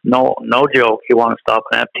tea. No joke. He wanted to stop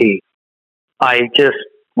and have tea.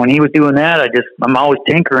 When he was doing that, I'm always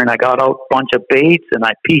tinkering. I got out a bunch of baits and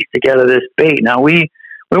I pieced together this bait. Now we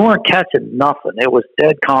weren't catching nothing. It was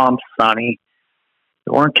dead calm, sunny.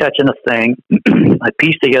 We weren't catching a thing. I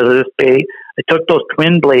pieced together this bait. I took those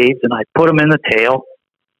twin blades and I put them in the tail,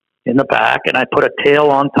 in the back, and I put a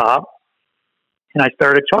tail on top. And I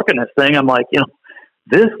started chucking this thing. I'm like,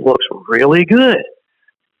 this looks really good.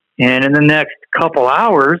 And in the next couple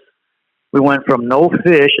hours, we went from no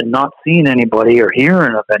fish and not seeing anybody or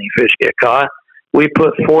hearing of any fish get caught. We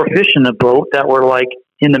put 4 fish in the boat that were like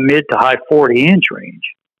in the mid to high 40-inch range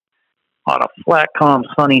on a flat, calm,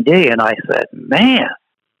 sunny day. And I said, man,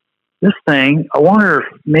 this thing, I wonder if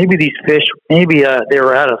maybe these fish, they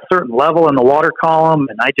were at a certain level in the water column,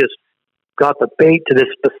 and I just got the bait to this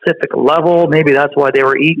specific level. Maybe that's why they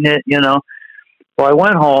were eating it, Well, I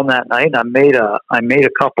went home that night and I made a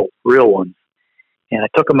couple real ones. And I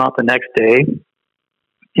took them out the next day,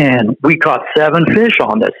 and we caught 7 fish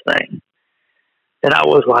on this thing. And I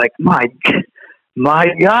was like, my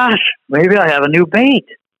gosh, maybe I have a new bait.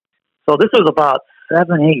 So this was about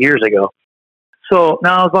 7-8 years ago. So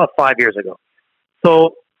now it was about 5 years ago.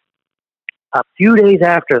 So a few days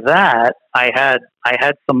after that, I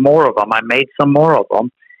had some more of them. I made some more of them,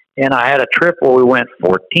 and I had a trip where we went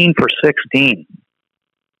 14 for 16.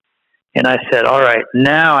 And I said, all right,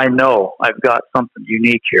 now I know I've got something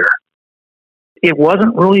unique here. It was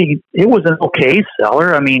an okay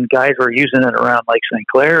seller. I mean, guys were using it around Lake St.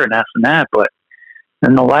 Clair and that, but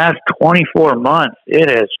in the last 24 months, it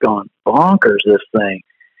has gone bonkers, this thing.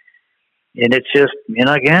 And it's just,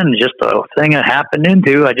 again, just a thing I happened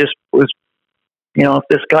into. I just was, if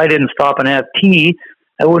this guy didn't stop and have tea,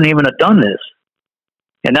 I wouldn't even have done this.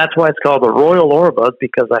 And that's why it's called the Royal Orba,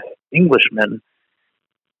 because I have Englishmen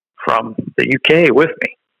from the UK with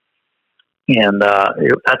me. And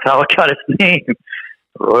that's how it got its name,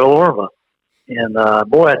 Royal Orba. And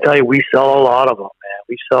boy, I tell you, we sell a lot of them, man.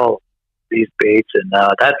 We sell these baits, and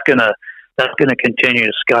that's gonna continue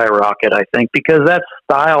to skyrocket, I think, because that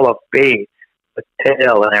style of bait, the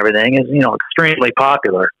tail and everything, is extremely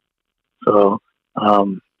popular. So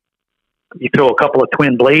you throw a couple of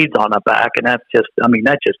twin blades on the back, and that just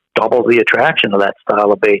doubles the attraction of that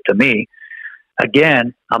style of bait to me.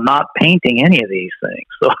 Again, I'm not painting any of these things,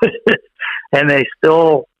 so and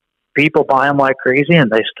people buy them like crazy, and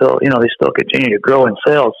they still continue to grow in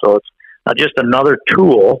sales. So it's just another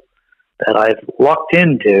tool that I've lucked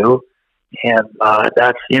into, and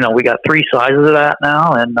that's we got 3 sizes of that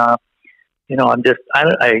now, and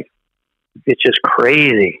it's just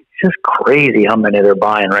crazy. It's just crazy how many they're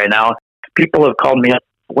buying right now. People have called me up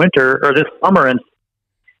winter or this summer, and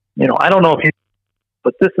I don't know if you,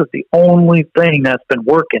 but this is the only thing that's been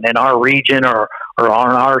working in our region or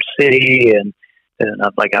on our city, and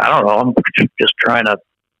I'm like, I don't know, I'm just trying to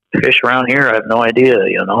fish around here. I have no idea,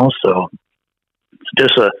 So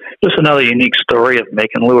it's just another unique story of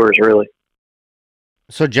making lures, really.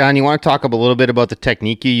 So, John, you want to talk a little bit about the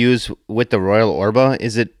technique you use with the Royal Orba?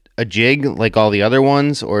 Is it a jig like all the other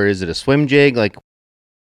ones, or is it a swim jig? Like,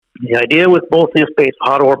 the idea with both this base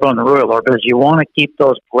Hot Orba and the Royal Orba is you want to keep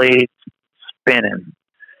those blades spinning.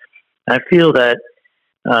 I feel that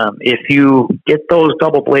if you get those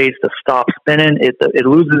double blades to stop spinning, it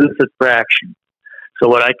loses its attraction. So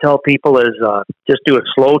what I tell people is just do a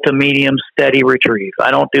slow to medium steady retrieve.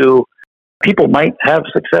 People might have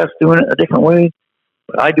success doing it a different way,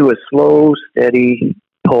 but I do a slow, steady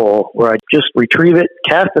pull where I just retrieve it,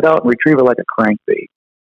 cast it out, and retrieve it like a crankbait.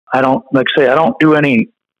 I don't do any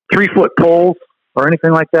 3-foot pulls or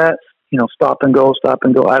anything like that. Stop and go.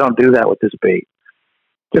 I don't do that with this bait.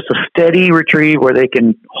 Just a steady retrieve where they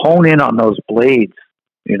can hone in on those blades.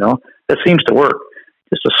 That seems to work.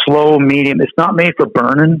 Just a slow, medium. It's not made for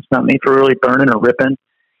burning. It's not made for really burning or ripping.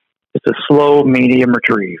 It's a slow, medium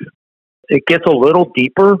retrieve. It gets a little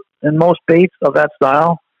deeper than most baits of that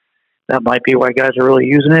style. That might be why guys are really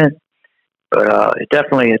using it. But it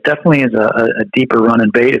definitely is a deeper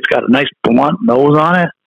running bait. It's got a nice blunt nose on it.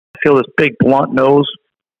 I feel this big blunt nose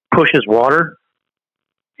pushes water.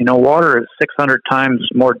 Water is 600 times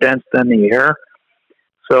more dense than the air.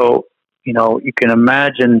 So, you can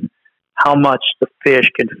imagine how much the fish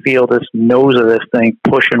can feel this nose of this thing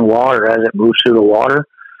pushing water as it moves through the water.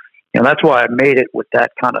 That's why I made it with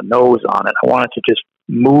that kind of nose on it. I wanted to just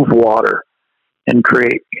move water and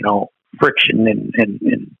create, friction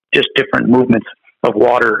and just different movements of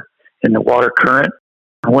water in the water current.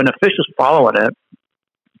 When a fish is following it,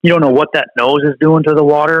 you don't know what that nose is doing to the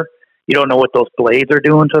water. You don't know what those blades are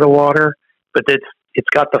doing to the water, but it's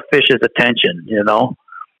got the fish's attention,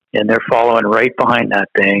 and they're following right behind that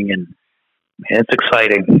thing, and it's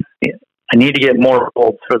exciting. I need to get more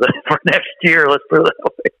bolts for next year. Let's put it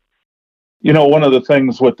that way. One of the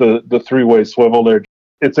things with the 3-way swivel there,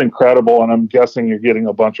 it's incredible, and I'm guessing you're getting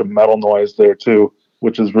a bunch of metal noise there too,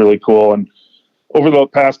 which is really cool. And over the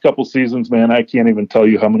past couple seasons, man, I can't even tell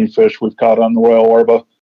you how many fish we've caught on the Royal Orba.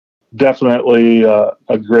 Definitely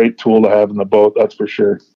a great tool to have in the boat, that's for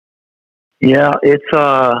sure. Yeah, it's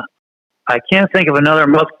I can't think of another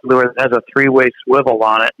musky lure that has a 3-way swivel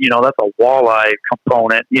on it. That's a walleye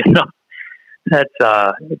component. That's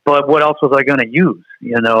but what else was I going to use?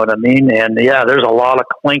 You know what I mean? And yeah, there's a lot of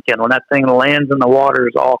clinking when that thing lands in the water.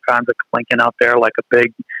 There's all kinds of clinking out there, like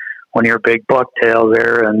one of your big bucktails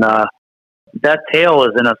there, and that tail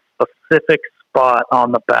is in a specific spot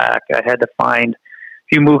on the back. I had to find.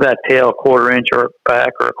 If you move that tail a 1/4 inch or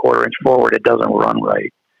back or a 1/4 inch forward, it doesn't run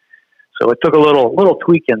right. So it took a little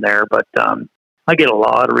tweak in there, but I get a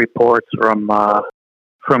lot of reports from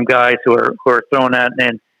guys who are throwing that,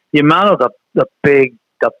 and the amount of the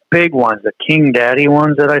big ones, the King Daddy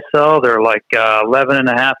ones that I sell, they're like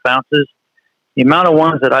 11.5 ounces. The amount of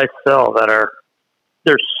ones that I sell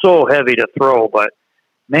they're so heavy to throw, but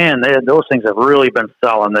man, those things have really been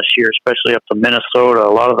selling this year, especially up to Minnesota.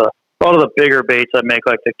 A lot of the bigger baits I make,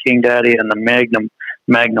 like the King Daddy and the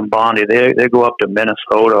Magnum Bondi, they go up to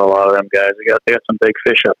Minnesota. A lot of them guys, they got some big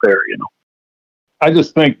fish up there. I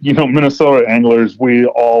just think Minnesota anglers, we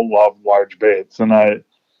all love large baits, and I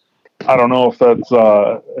don't know if that's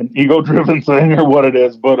an ego-driven thing or what it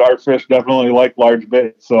is, but our fish definitely like large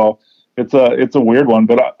baits. So it's a weird one.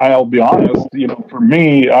 But I'll be honest, for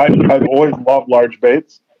me, I've always loved large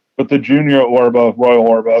baits, but the Junior Orba, Royal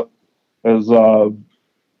Orba, has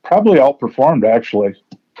probably outperformed, actually,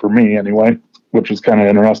 for me anyway, which is kind of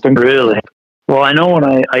interesting. Really? Well, I know when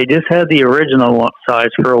I just had the original size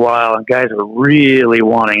for a while, and guys were really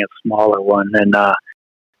wanting a smaller one, and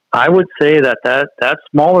I would say that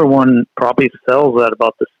smaller one probably sells at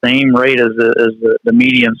about the same rate as the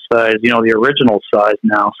medium size, the original size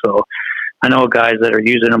now. So I know guys that are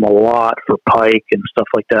using them a lot for pike and stuff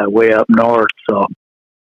like that way up north. So,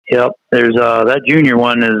 yep, there's that junior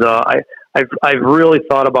one is I've really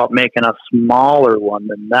thought about making a smaller one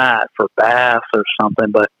than that for bass or something,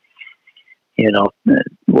 but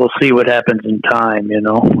we'll see what happens in time.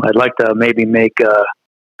 I'd like to maybe make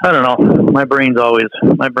I don't know. My brain,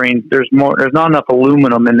 there's not enough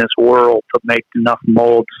aluminum in this world to make enough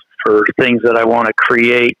molds for things that I want to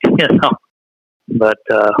create, but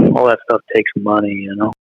all that stuff takes money,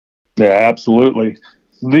 Yeah, absolutely.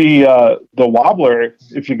 The wobbler,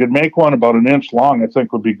 if you could make one about 1 inch long, I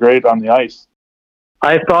think would be great on the ice.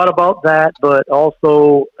 I thought about that, but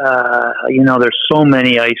also, there's so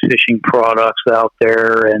many ice fishing products out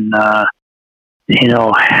there, and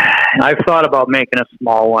I've thought about making a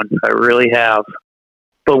small one. I really have.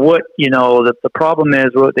 But what, the problem is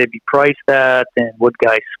what they'd be priced at, and would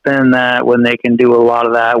guys spend that when they can do a lot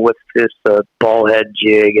of that with just a ball head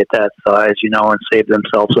jig at that size, and save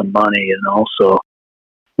themselves some money, So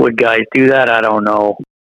would guys do that? I don't know.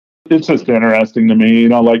 It's just interesting to me,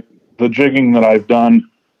 like the jigging that I've done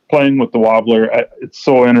playing with the wobbler. It's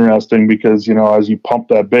so interesting because, as you pump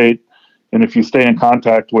that bait, and if you stay in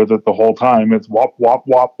contact with it the whole time, it's whop, whop,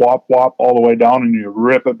 whop, whop, whop all the way down, and you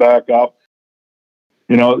rip it back up.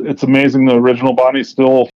 It's amazing. The original Bondi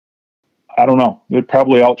still, I don't know, it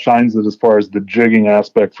probably outshines it as far as the jigging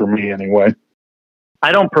aspect for me anyway.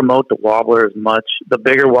 I don't promote the wobbler as much. The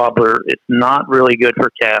bigger wobbler, it's not really good for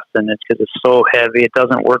casting. It's because it's so heavy. It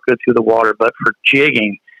doesn't work good through the water. But for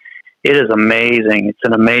jigging, it is amazing. It's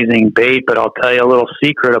an amazing bait, but I'll tell you a little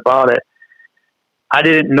secret about it. I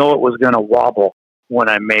didn't know it was going to wobble when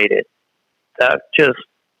I made it. That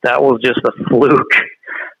was just a fluke.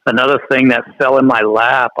 Another thing that fell in my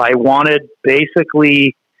lap. I wanted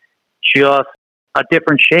basically just a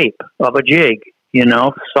different shape of a jig,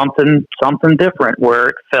 something different where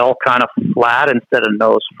it fell kind of flat instead of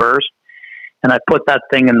nose first. And I put that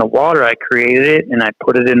thing in the water. I created it, and I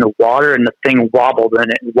put it in the water, and the thing wobbled,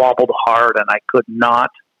 and it wobbled hard, and I could not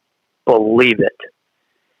believe it.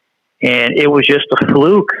 And it was just a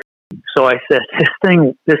fluke. So I said,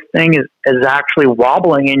 this thing is actually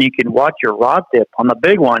wobbling, and you can watch your rod dip. On the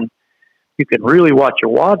big one, you can really watch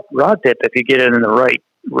your rod dip if you get it in the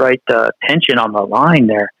right tension on the line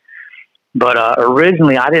there. But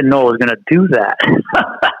originally, I didn't know it was going to do that.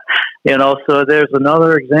 So there's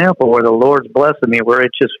another example where the Lord's blessing me, where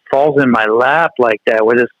it just falls in my lap like that,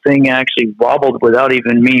 where this thing actually wobbled without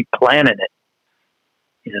even me planning it.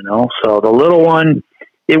 So the little one,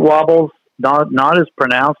 it wobbles, not as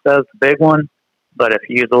pronounced as the big one, but if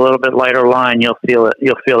you use a little bit lighter line, you'll feel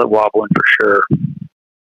it wobbling for sure.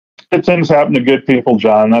 Good things happen to good people,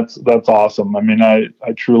 John. That's awesome. I mean, I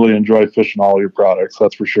truly enjoy fishing all your products.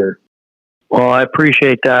 That's for sure. Well, I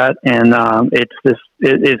appreciate that, and it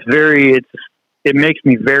makes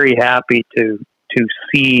me very happy to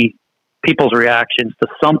see people's reactions to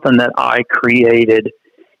something that I created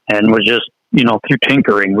and was just through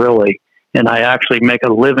tinkering really, and I actually make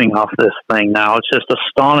a living off this thing now. It's just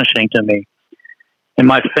astonishing to me. In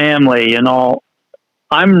my family,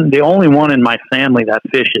 I'm the only one in my family that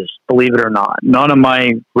fishes, believe it or not. None of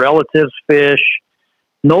my relatives fish.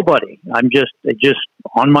 Nobody. I'm just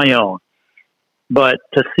on my own. But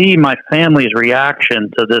to see my family's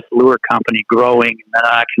reaction to this lure company growing and that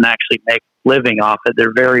I can actually make a living off it,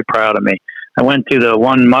 they're very proud of me. I went to the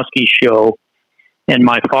one muskie show, and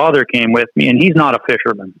my father came with me, and he's not a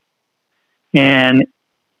fisherman. And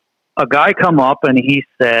a guy come up, and he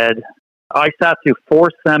said, I sat through 4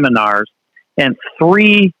 seminars, and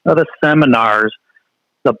 3 of the seminars,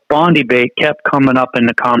 the Bondi bait kept coming up in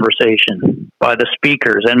the conversation by the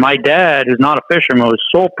speakers. And my dad, who's not a fisherman, was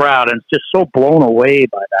so proud and just so blown away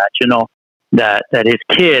by that, that his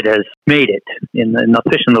kid has made it in the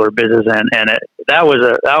fishing lure business. And that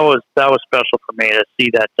was special for me to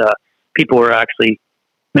see that people were actually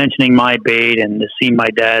mentioning my bait, and to see my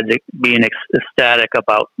dad being ecstatic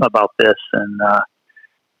about this. And,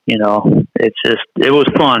 it was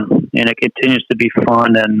fun, and it continues to be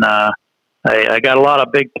fun. And, I got a lot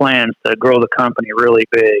of big plans to grow the company really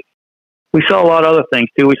big. We sell a lot of other things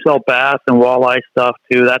too. We sell bass and walleye stuff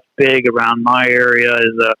too. That's big around my area,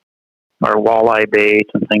 is our walleye baits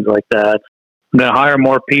and things like that. I'm going to hire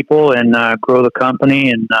more people and grow the company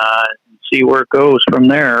and see where it goes from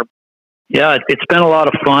there. Yeah, it's been a lot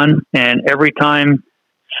of fun, and every time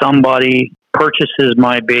somebody purchases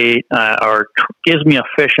my bait or gives me a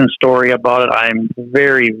fishing story about it, I'm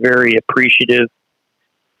very, very appreciative.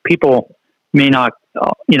 People may not,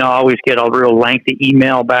 always get a real lengthy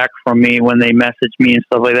email back from me when they message me and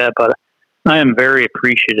stuff like that, but I am very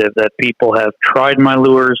appreciative that people have tried my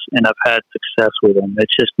lures and have had success with them. It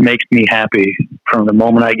just makes me happy from the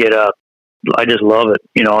moment I get up. I just love it.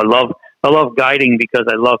 I love guiding because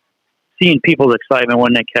I love seeing people's excitement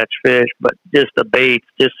when they catch fish, but just the baits,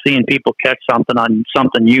 just seeing people catch something on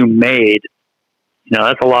something you made,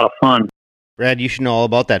 that's a lot of fun. Brad, you should know all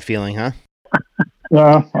about that feeling, huh?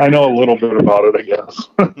 I know a little bit about it, I guess.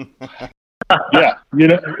 Yeah,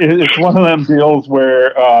 it's one of them deals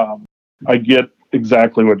where I get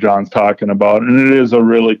exactly what John's talking about, and it is a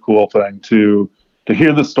really cool thing to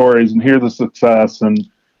hear the stories and hear the success and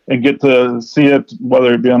get to see it,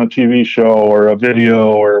 whether it be on a TV show or a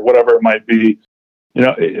video or whatever it might be.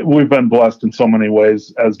 we've been blessed in so many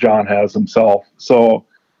ways, as John has himself. So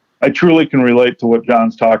I truly can relate to what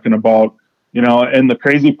John's talking about, and the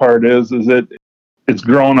crazy part is it's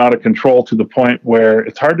grown out of control to the point where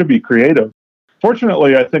it's hard to be creative.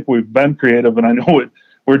 Fortunately, I think we've been creative, and I know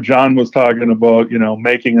where John was talking about,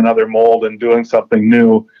 making another mold and doing something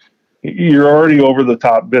new. You're already over the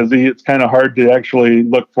top busy. It's kind of hard to actually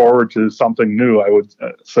look forward to something new, I would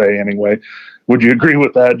say anyway. Would you agree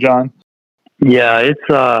with that, John? Yeah, it's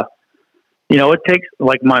it takes,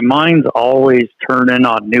 like, my mind's always turning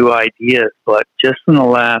on new ideas, but just in the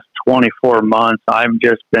last 24 months, I've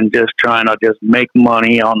just been trying to just make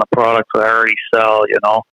money on the products I already sell,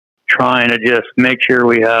 trying to just make sure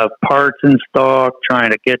we have parts in stock, trying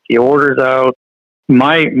to get the orders out.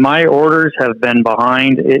 My orders have been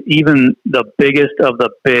behind it, even the biggest of the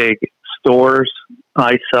big stores.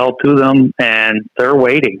 I sell to them and they're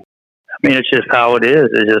waiting. I mean, it's just how it is.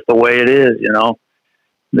 It's just the way it is,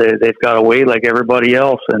 They've got to wait like everybody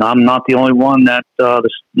else, and I'm not the only one I'm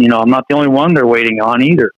not the only one they're waiting on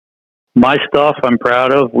either. My stuff I'm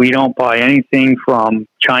proud of. We don't buy anything from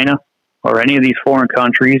China or any of these foreign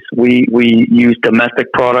countries. We use domestic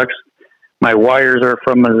products. My wires are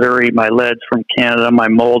from Missouri. My lead's from Canada. My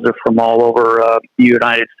molds are from all over the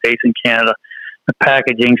United States and Canada. The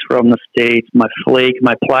packaging's from the States. My flake,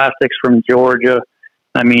 my plastics from Georgia.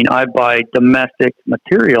 I mean, I buy domestic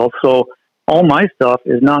material, so all my stuff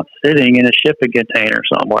is not sitting in a shipping container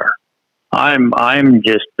somewhere. I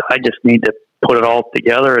just need to put it all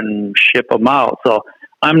together and ship them out. So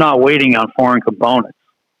I'm not waiting on foreign components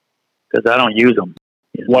because I don't use them.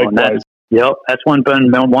 Likewise. That's one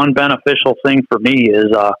beneficial thing for me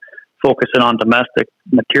is focusing on domestic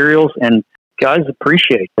materials, and guys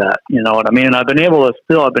appreciate that. You know what I mean? And I've been able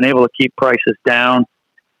to keep prices down,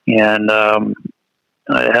 and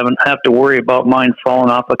I haven't have to worry about mine falling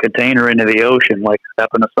off a container into the ocean like it's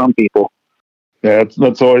happened to some people. Yeah,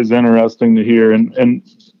 that's always interesting to hear, and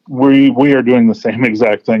we are doing the same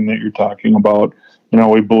exact thing that you're talking about.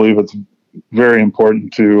 We believe it's very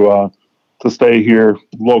important to stay here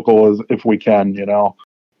local as if we can.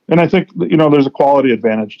 And I think there's a quality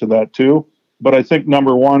advantage to that too. But I think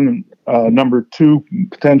number one, number two,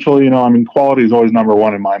 potentially, quality is always number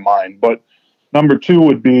one in my mind. But number two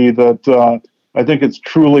would be that I think it's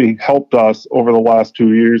truly helped us over the last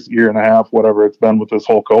 2 years, year and a half, whatever it's been with this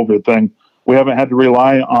whole COVID thing. We haven't had to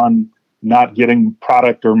rely on not getting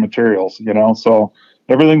product or materials, so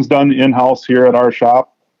everything's done in-house here at our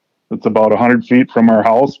shop. It's about 100 feet from our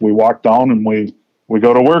house. We walk down and we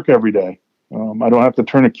go to work every day. I don't have to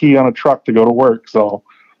turn a key on a truck to go to work. So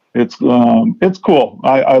it's cool.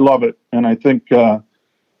 I love it. And I think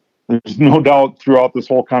there's no doubt throughout this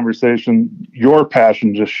whole conversation, your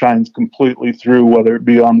passion just shines completely through, whether it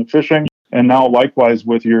be on the fishing and now likewise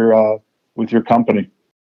with your company.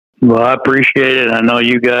 Well, I appreciate it. I know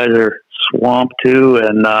you guys are swamped too.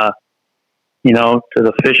 And, to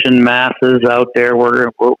the fishing masses out there,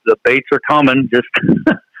 the baits are coming.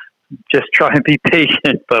 Just try and be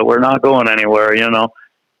patient, but we're not going anywhere.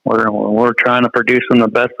 We're trying to produce them the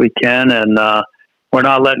best we can, and we're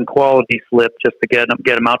not letting quality slip just to get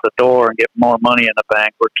them out the door and get more money in the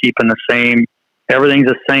bank. We're keeping the same. Everything's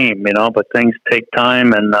the same, but things take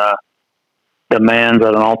time, and demand's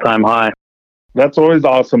at an all-time high. That's always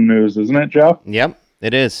awesome news, isn't it, Jeff? Yep,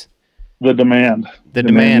 it is. The demand.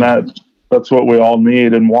 Demand. That's what we all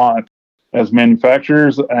need and want as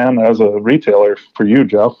manufacturers and as a retailer for you,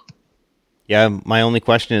 Jeff. Yeah, my only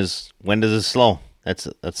question is, when does it slow? That's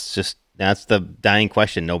the dying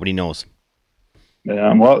question. Nobody knows.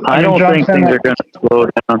 Yeah, well, I don't think things are going to slow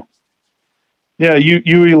down. Yeah,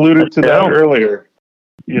 you alluded to that earlier.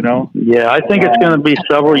 Yeah, I think it's going to be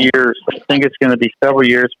several years. I think it's going to be several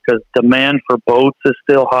years because demand for boats is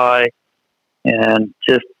still high, and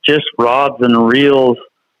just rods and reels.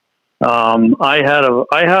 I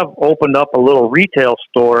have opened up a little retail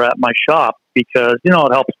store at my shop because it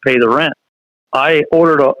helps pay the rent. I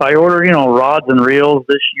ordered rods and reels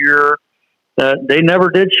this year that they never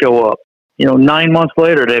did show up. 9 months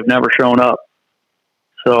later, they've never shown up.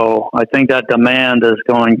 So I think that demand is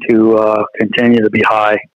going to continue to be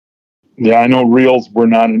high. Yeah, I know reels were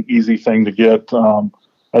not an easy thing to get.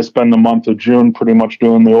 I spent the month of June pretty much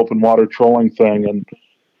doing the open water trolling thing, and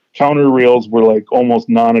counter reels were like almost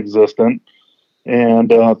non-existent. And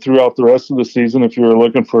throughout the rest of the season, if you were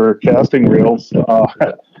looking for casting reels,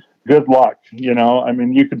 good luck.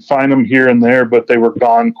 You could find them here and there, but they were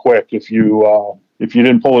gone quick if you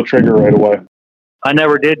didn't pull the trigger right away. I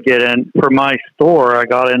never did get in for my store. I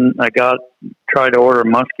tried to order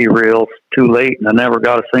muskie reels too late, and I never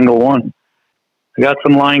got a single one. I got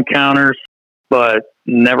some line counters, but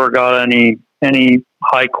never got any any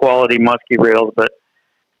high quality muskie reels, but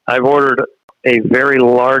I've ordered a very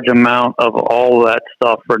large amount of all that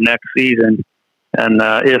stuff for next season. And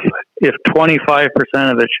if 25%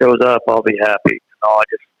 of it shows up, I'll be happy.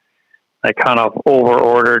 I kind of over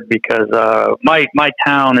ordered because my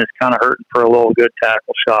town is kind of hurting for a little good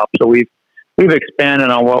tackle shop. So we've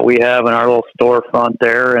expanded on what we have in our little storefront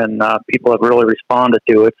there, and people have really responded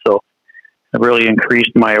to it. So I've really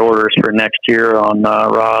increased my orders for next year on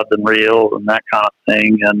rods and reels and that kind of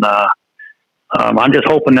thing. And I'm just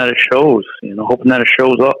hoping that it shows. Hoping that it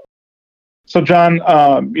shows up. So, John,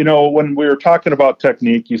 when we were talking about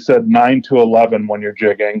technique, you said 9 to 11 when you're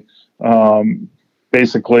jigging.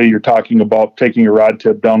 Basically, you're talking about taking your rod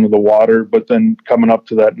tip down to the water, but then coming up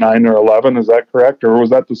to that 9 or 11. Is that correct, or was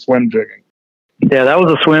that the swim jigging? Yeah, that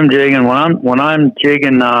was a swim jig, and when I'm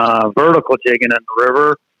jigging vertical jigging in the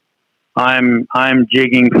river, I'm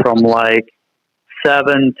jigging from like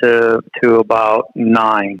 7 to about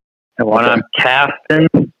 9. And when I'm casting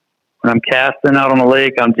out on the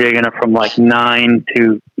lake, I'm jigging it from like 9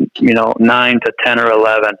 to 10 or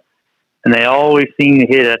 11, and they always seem to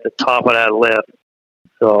hit at the top of that lift.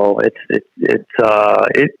 So it's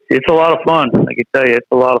a lot of fun. I can tell you, it's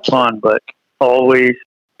a lot of fun, but always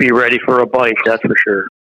be ready for a bite. That's for sure.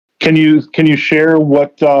 Can you share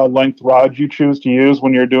what length rod you choose to use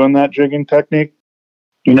when you're doing that jigging technique?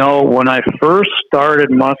 When I first started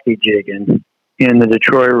muskie jigging in the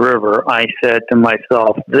Detroit River, I said to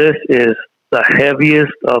myself, this is the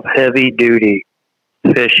heaviest of heavy duty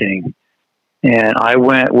fishing. And I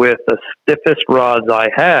went with the stiffest rods I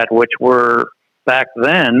had, which were back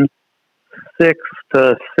then 6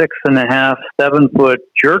 to 6.5, 7 foot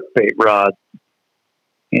jerkbait rods.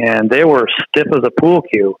 And they were stiff as a pool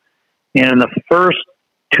cue. And in the first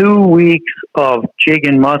 2 weeks of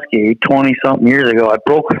jigging muskie 20 something years ago, I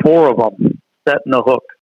broke 4 of them setting the hook.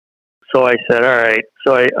 So I said, all right.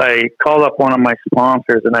 So I called up one of my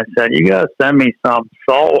sponsors and I said, you got to send me some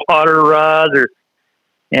saltwater rods,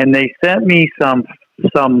 and they sent me some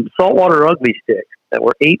saltwater ugly sticks that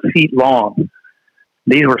were 8 feet long.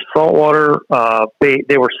 These were saltwater bait.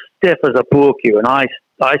 They were stiff as a pool cue, and I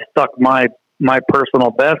stuck my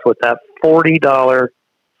personal best with that $40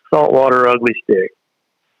 saltwater ugly stick.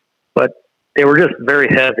 But they were just very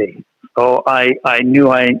heavy. So I knew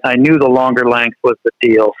the longer length was the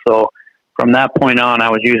deal. So from that point on, I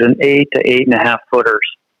was using 8 to 8.5 footers.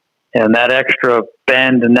 And that extra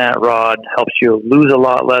bend in that rod helps you lose a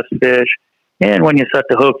lot less fish. And when you set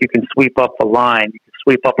the hook, you can sweep up the line. You can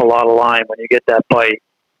sweep up a lot of line when you get that bite.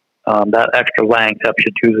 That extra length helps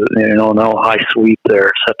you do no high sweep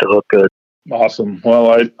there. Set the hook good. Awesome.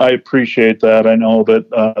 Well, I appreciate that. I know that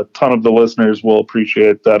a ton of the listeners will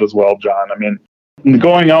appreciate that as well, John. I mean,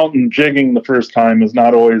 going out and jigging the first time is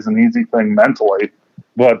not always an easy thing mentally,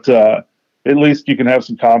 but at least you can have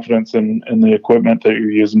some confidence in the equipment that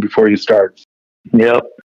you're using before you start. Yep.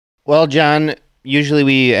 Well, John, usually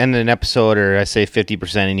we end an episode, or I say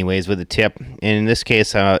 50% anyways, with a tip. And in this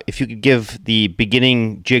case, if you could give the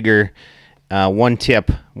beginning jigger one tip,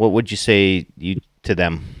 what would you say to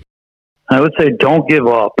them? I would say don't give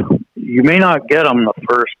up. You may not get them the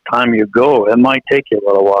first time you go. It might take you a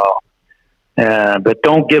little while. But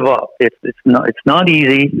don't give up. It's not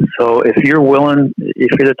easy. So if you're willing,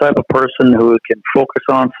 if you're the type of person who can focus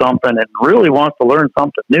on something and really wants to learn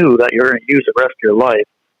something new that you're going to use the rest of your life,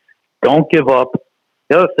 don't give up.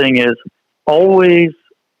 The other thing is always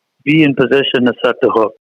be in position to set the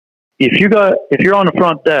hook. If you're on the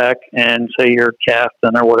front deck and say you're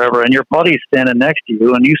casting or whatever, and your buddy's standing next to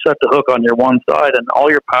you, and you set the hook on your one side, and all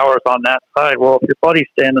your power's on that side, well, if your buddy's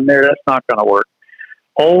standing there, that's not going to work.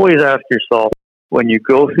 Always ask yourself, when you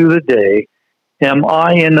go through the day, am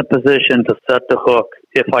I in the position to set the hook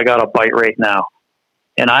if I got a bite right now?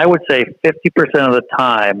 And I would say 50% of the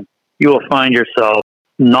time, you will find yourself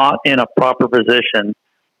not in a proper position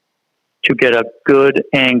to get a good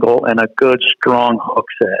angle and a good, strong hook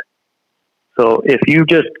set. So if you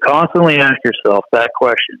just constantly ask yourself that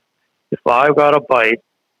question, if I got a bite,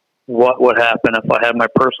 what would happen if I had my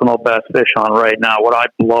personal best fish on right now? Would I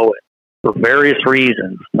blow it? For various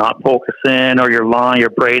reasons, not focusing, or your line,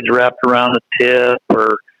 your braid's wrapped around the tip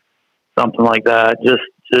or something like that. Just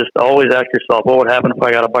always ask yourself, what would happen if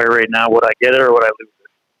I got a bite right now? Would I get it or would I lose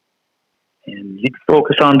it? And you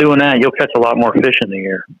focus on doing that, you'll catch a lot more fish in the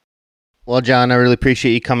air. Well, John, I really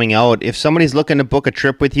appreciate you coming out. If somebody's looking to book a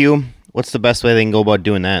trip with you, what's the best way they can go about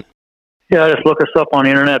doing that? Yeah, just look us up on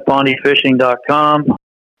the internet, bondiefishing.com.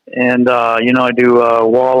 And, I do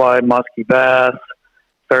walleye, muskie, bass.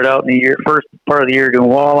 Start out in the year, first part of the year doing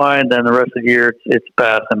walleye, and then the rest of the year it's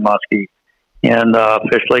bass and muskie. And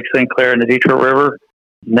fish Lake St. Clair in the Detroit River.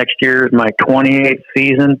 Next year is my 28th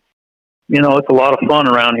season. You know, it's a lot of fun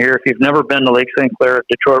around here. If you've never been to Lake St. Clair at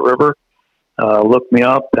Detroit River, look me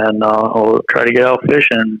up, and I'll try to get out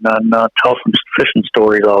fishing and tell some fishing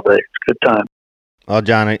stories all day. It's a good time. Well,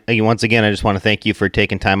 John, once again, I just want to thank you for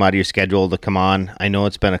taking time out of your schedule to come on. I know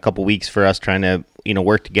it's been a couple weeks for us trying to,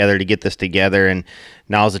 work together to get this together, and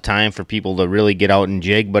now's the time for people to really get out and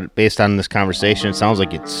jig. But based on this conversation, it sounds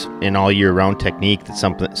like it's an all-year-round technique that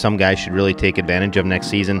some guys should really take advantage of next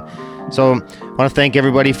season. So I want to thank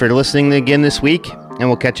everybody for listening again this week, and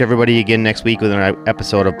we'll catch everybody again next week with an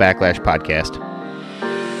episode of Backlash Podcast.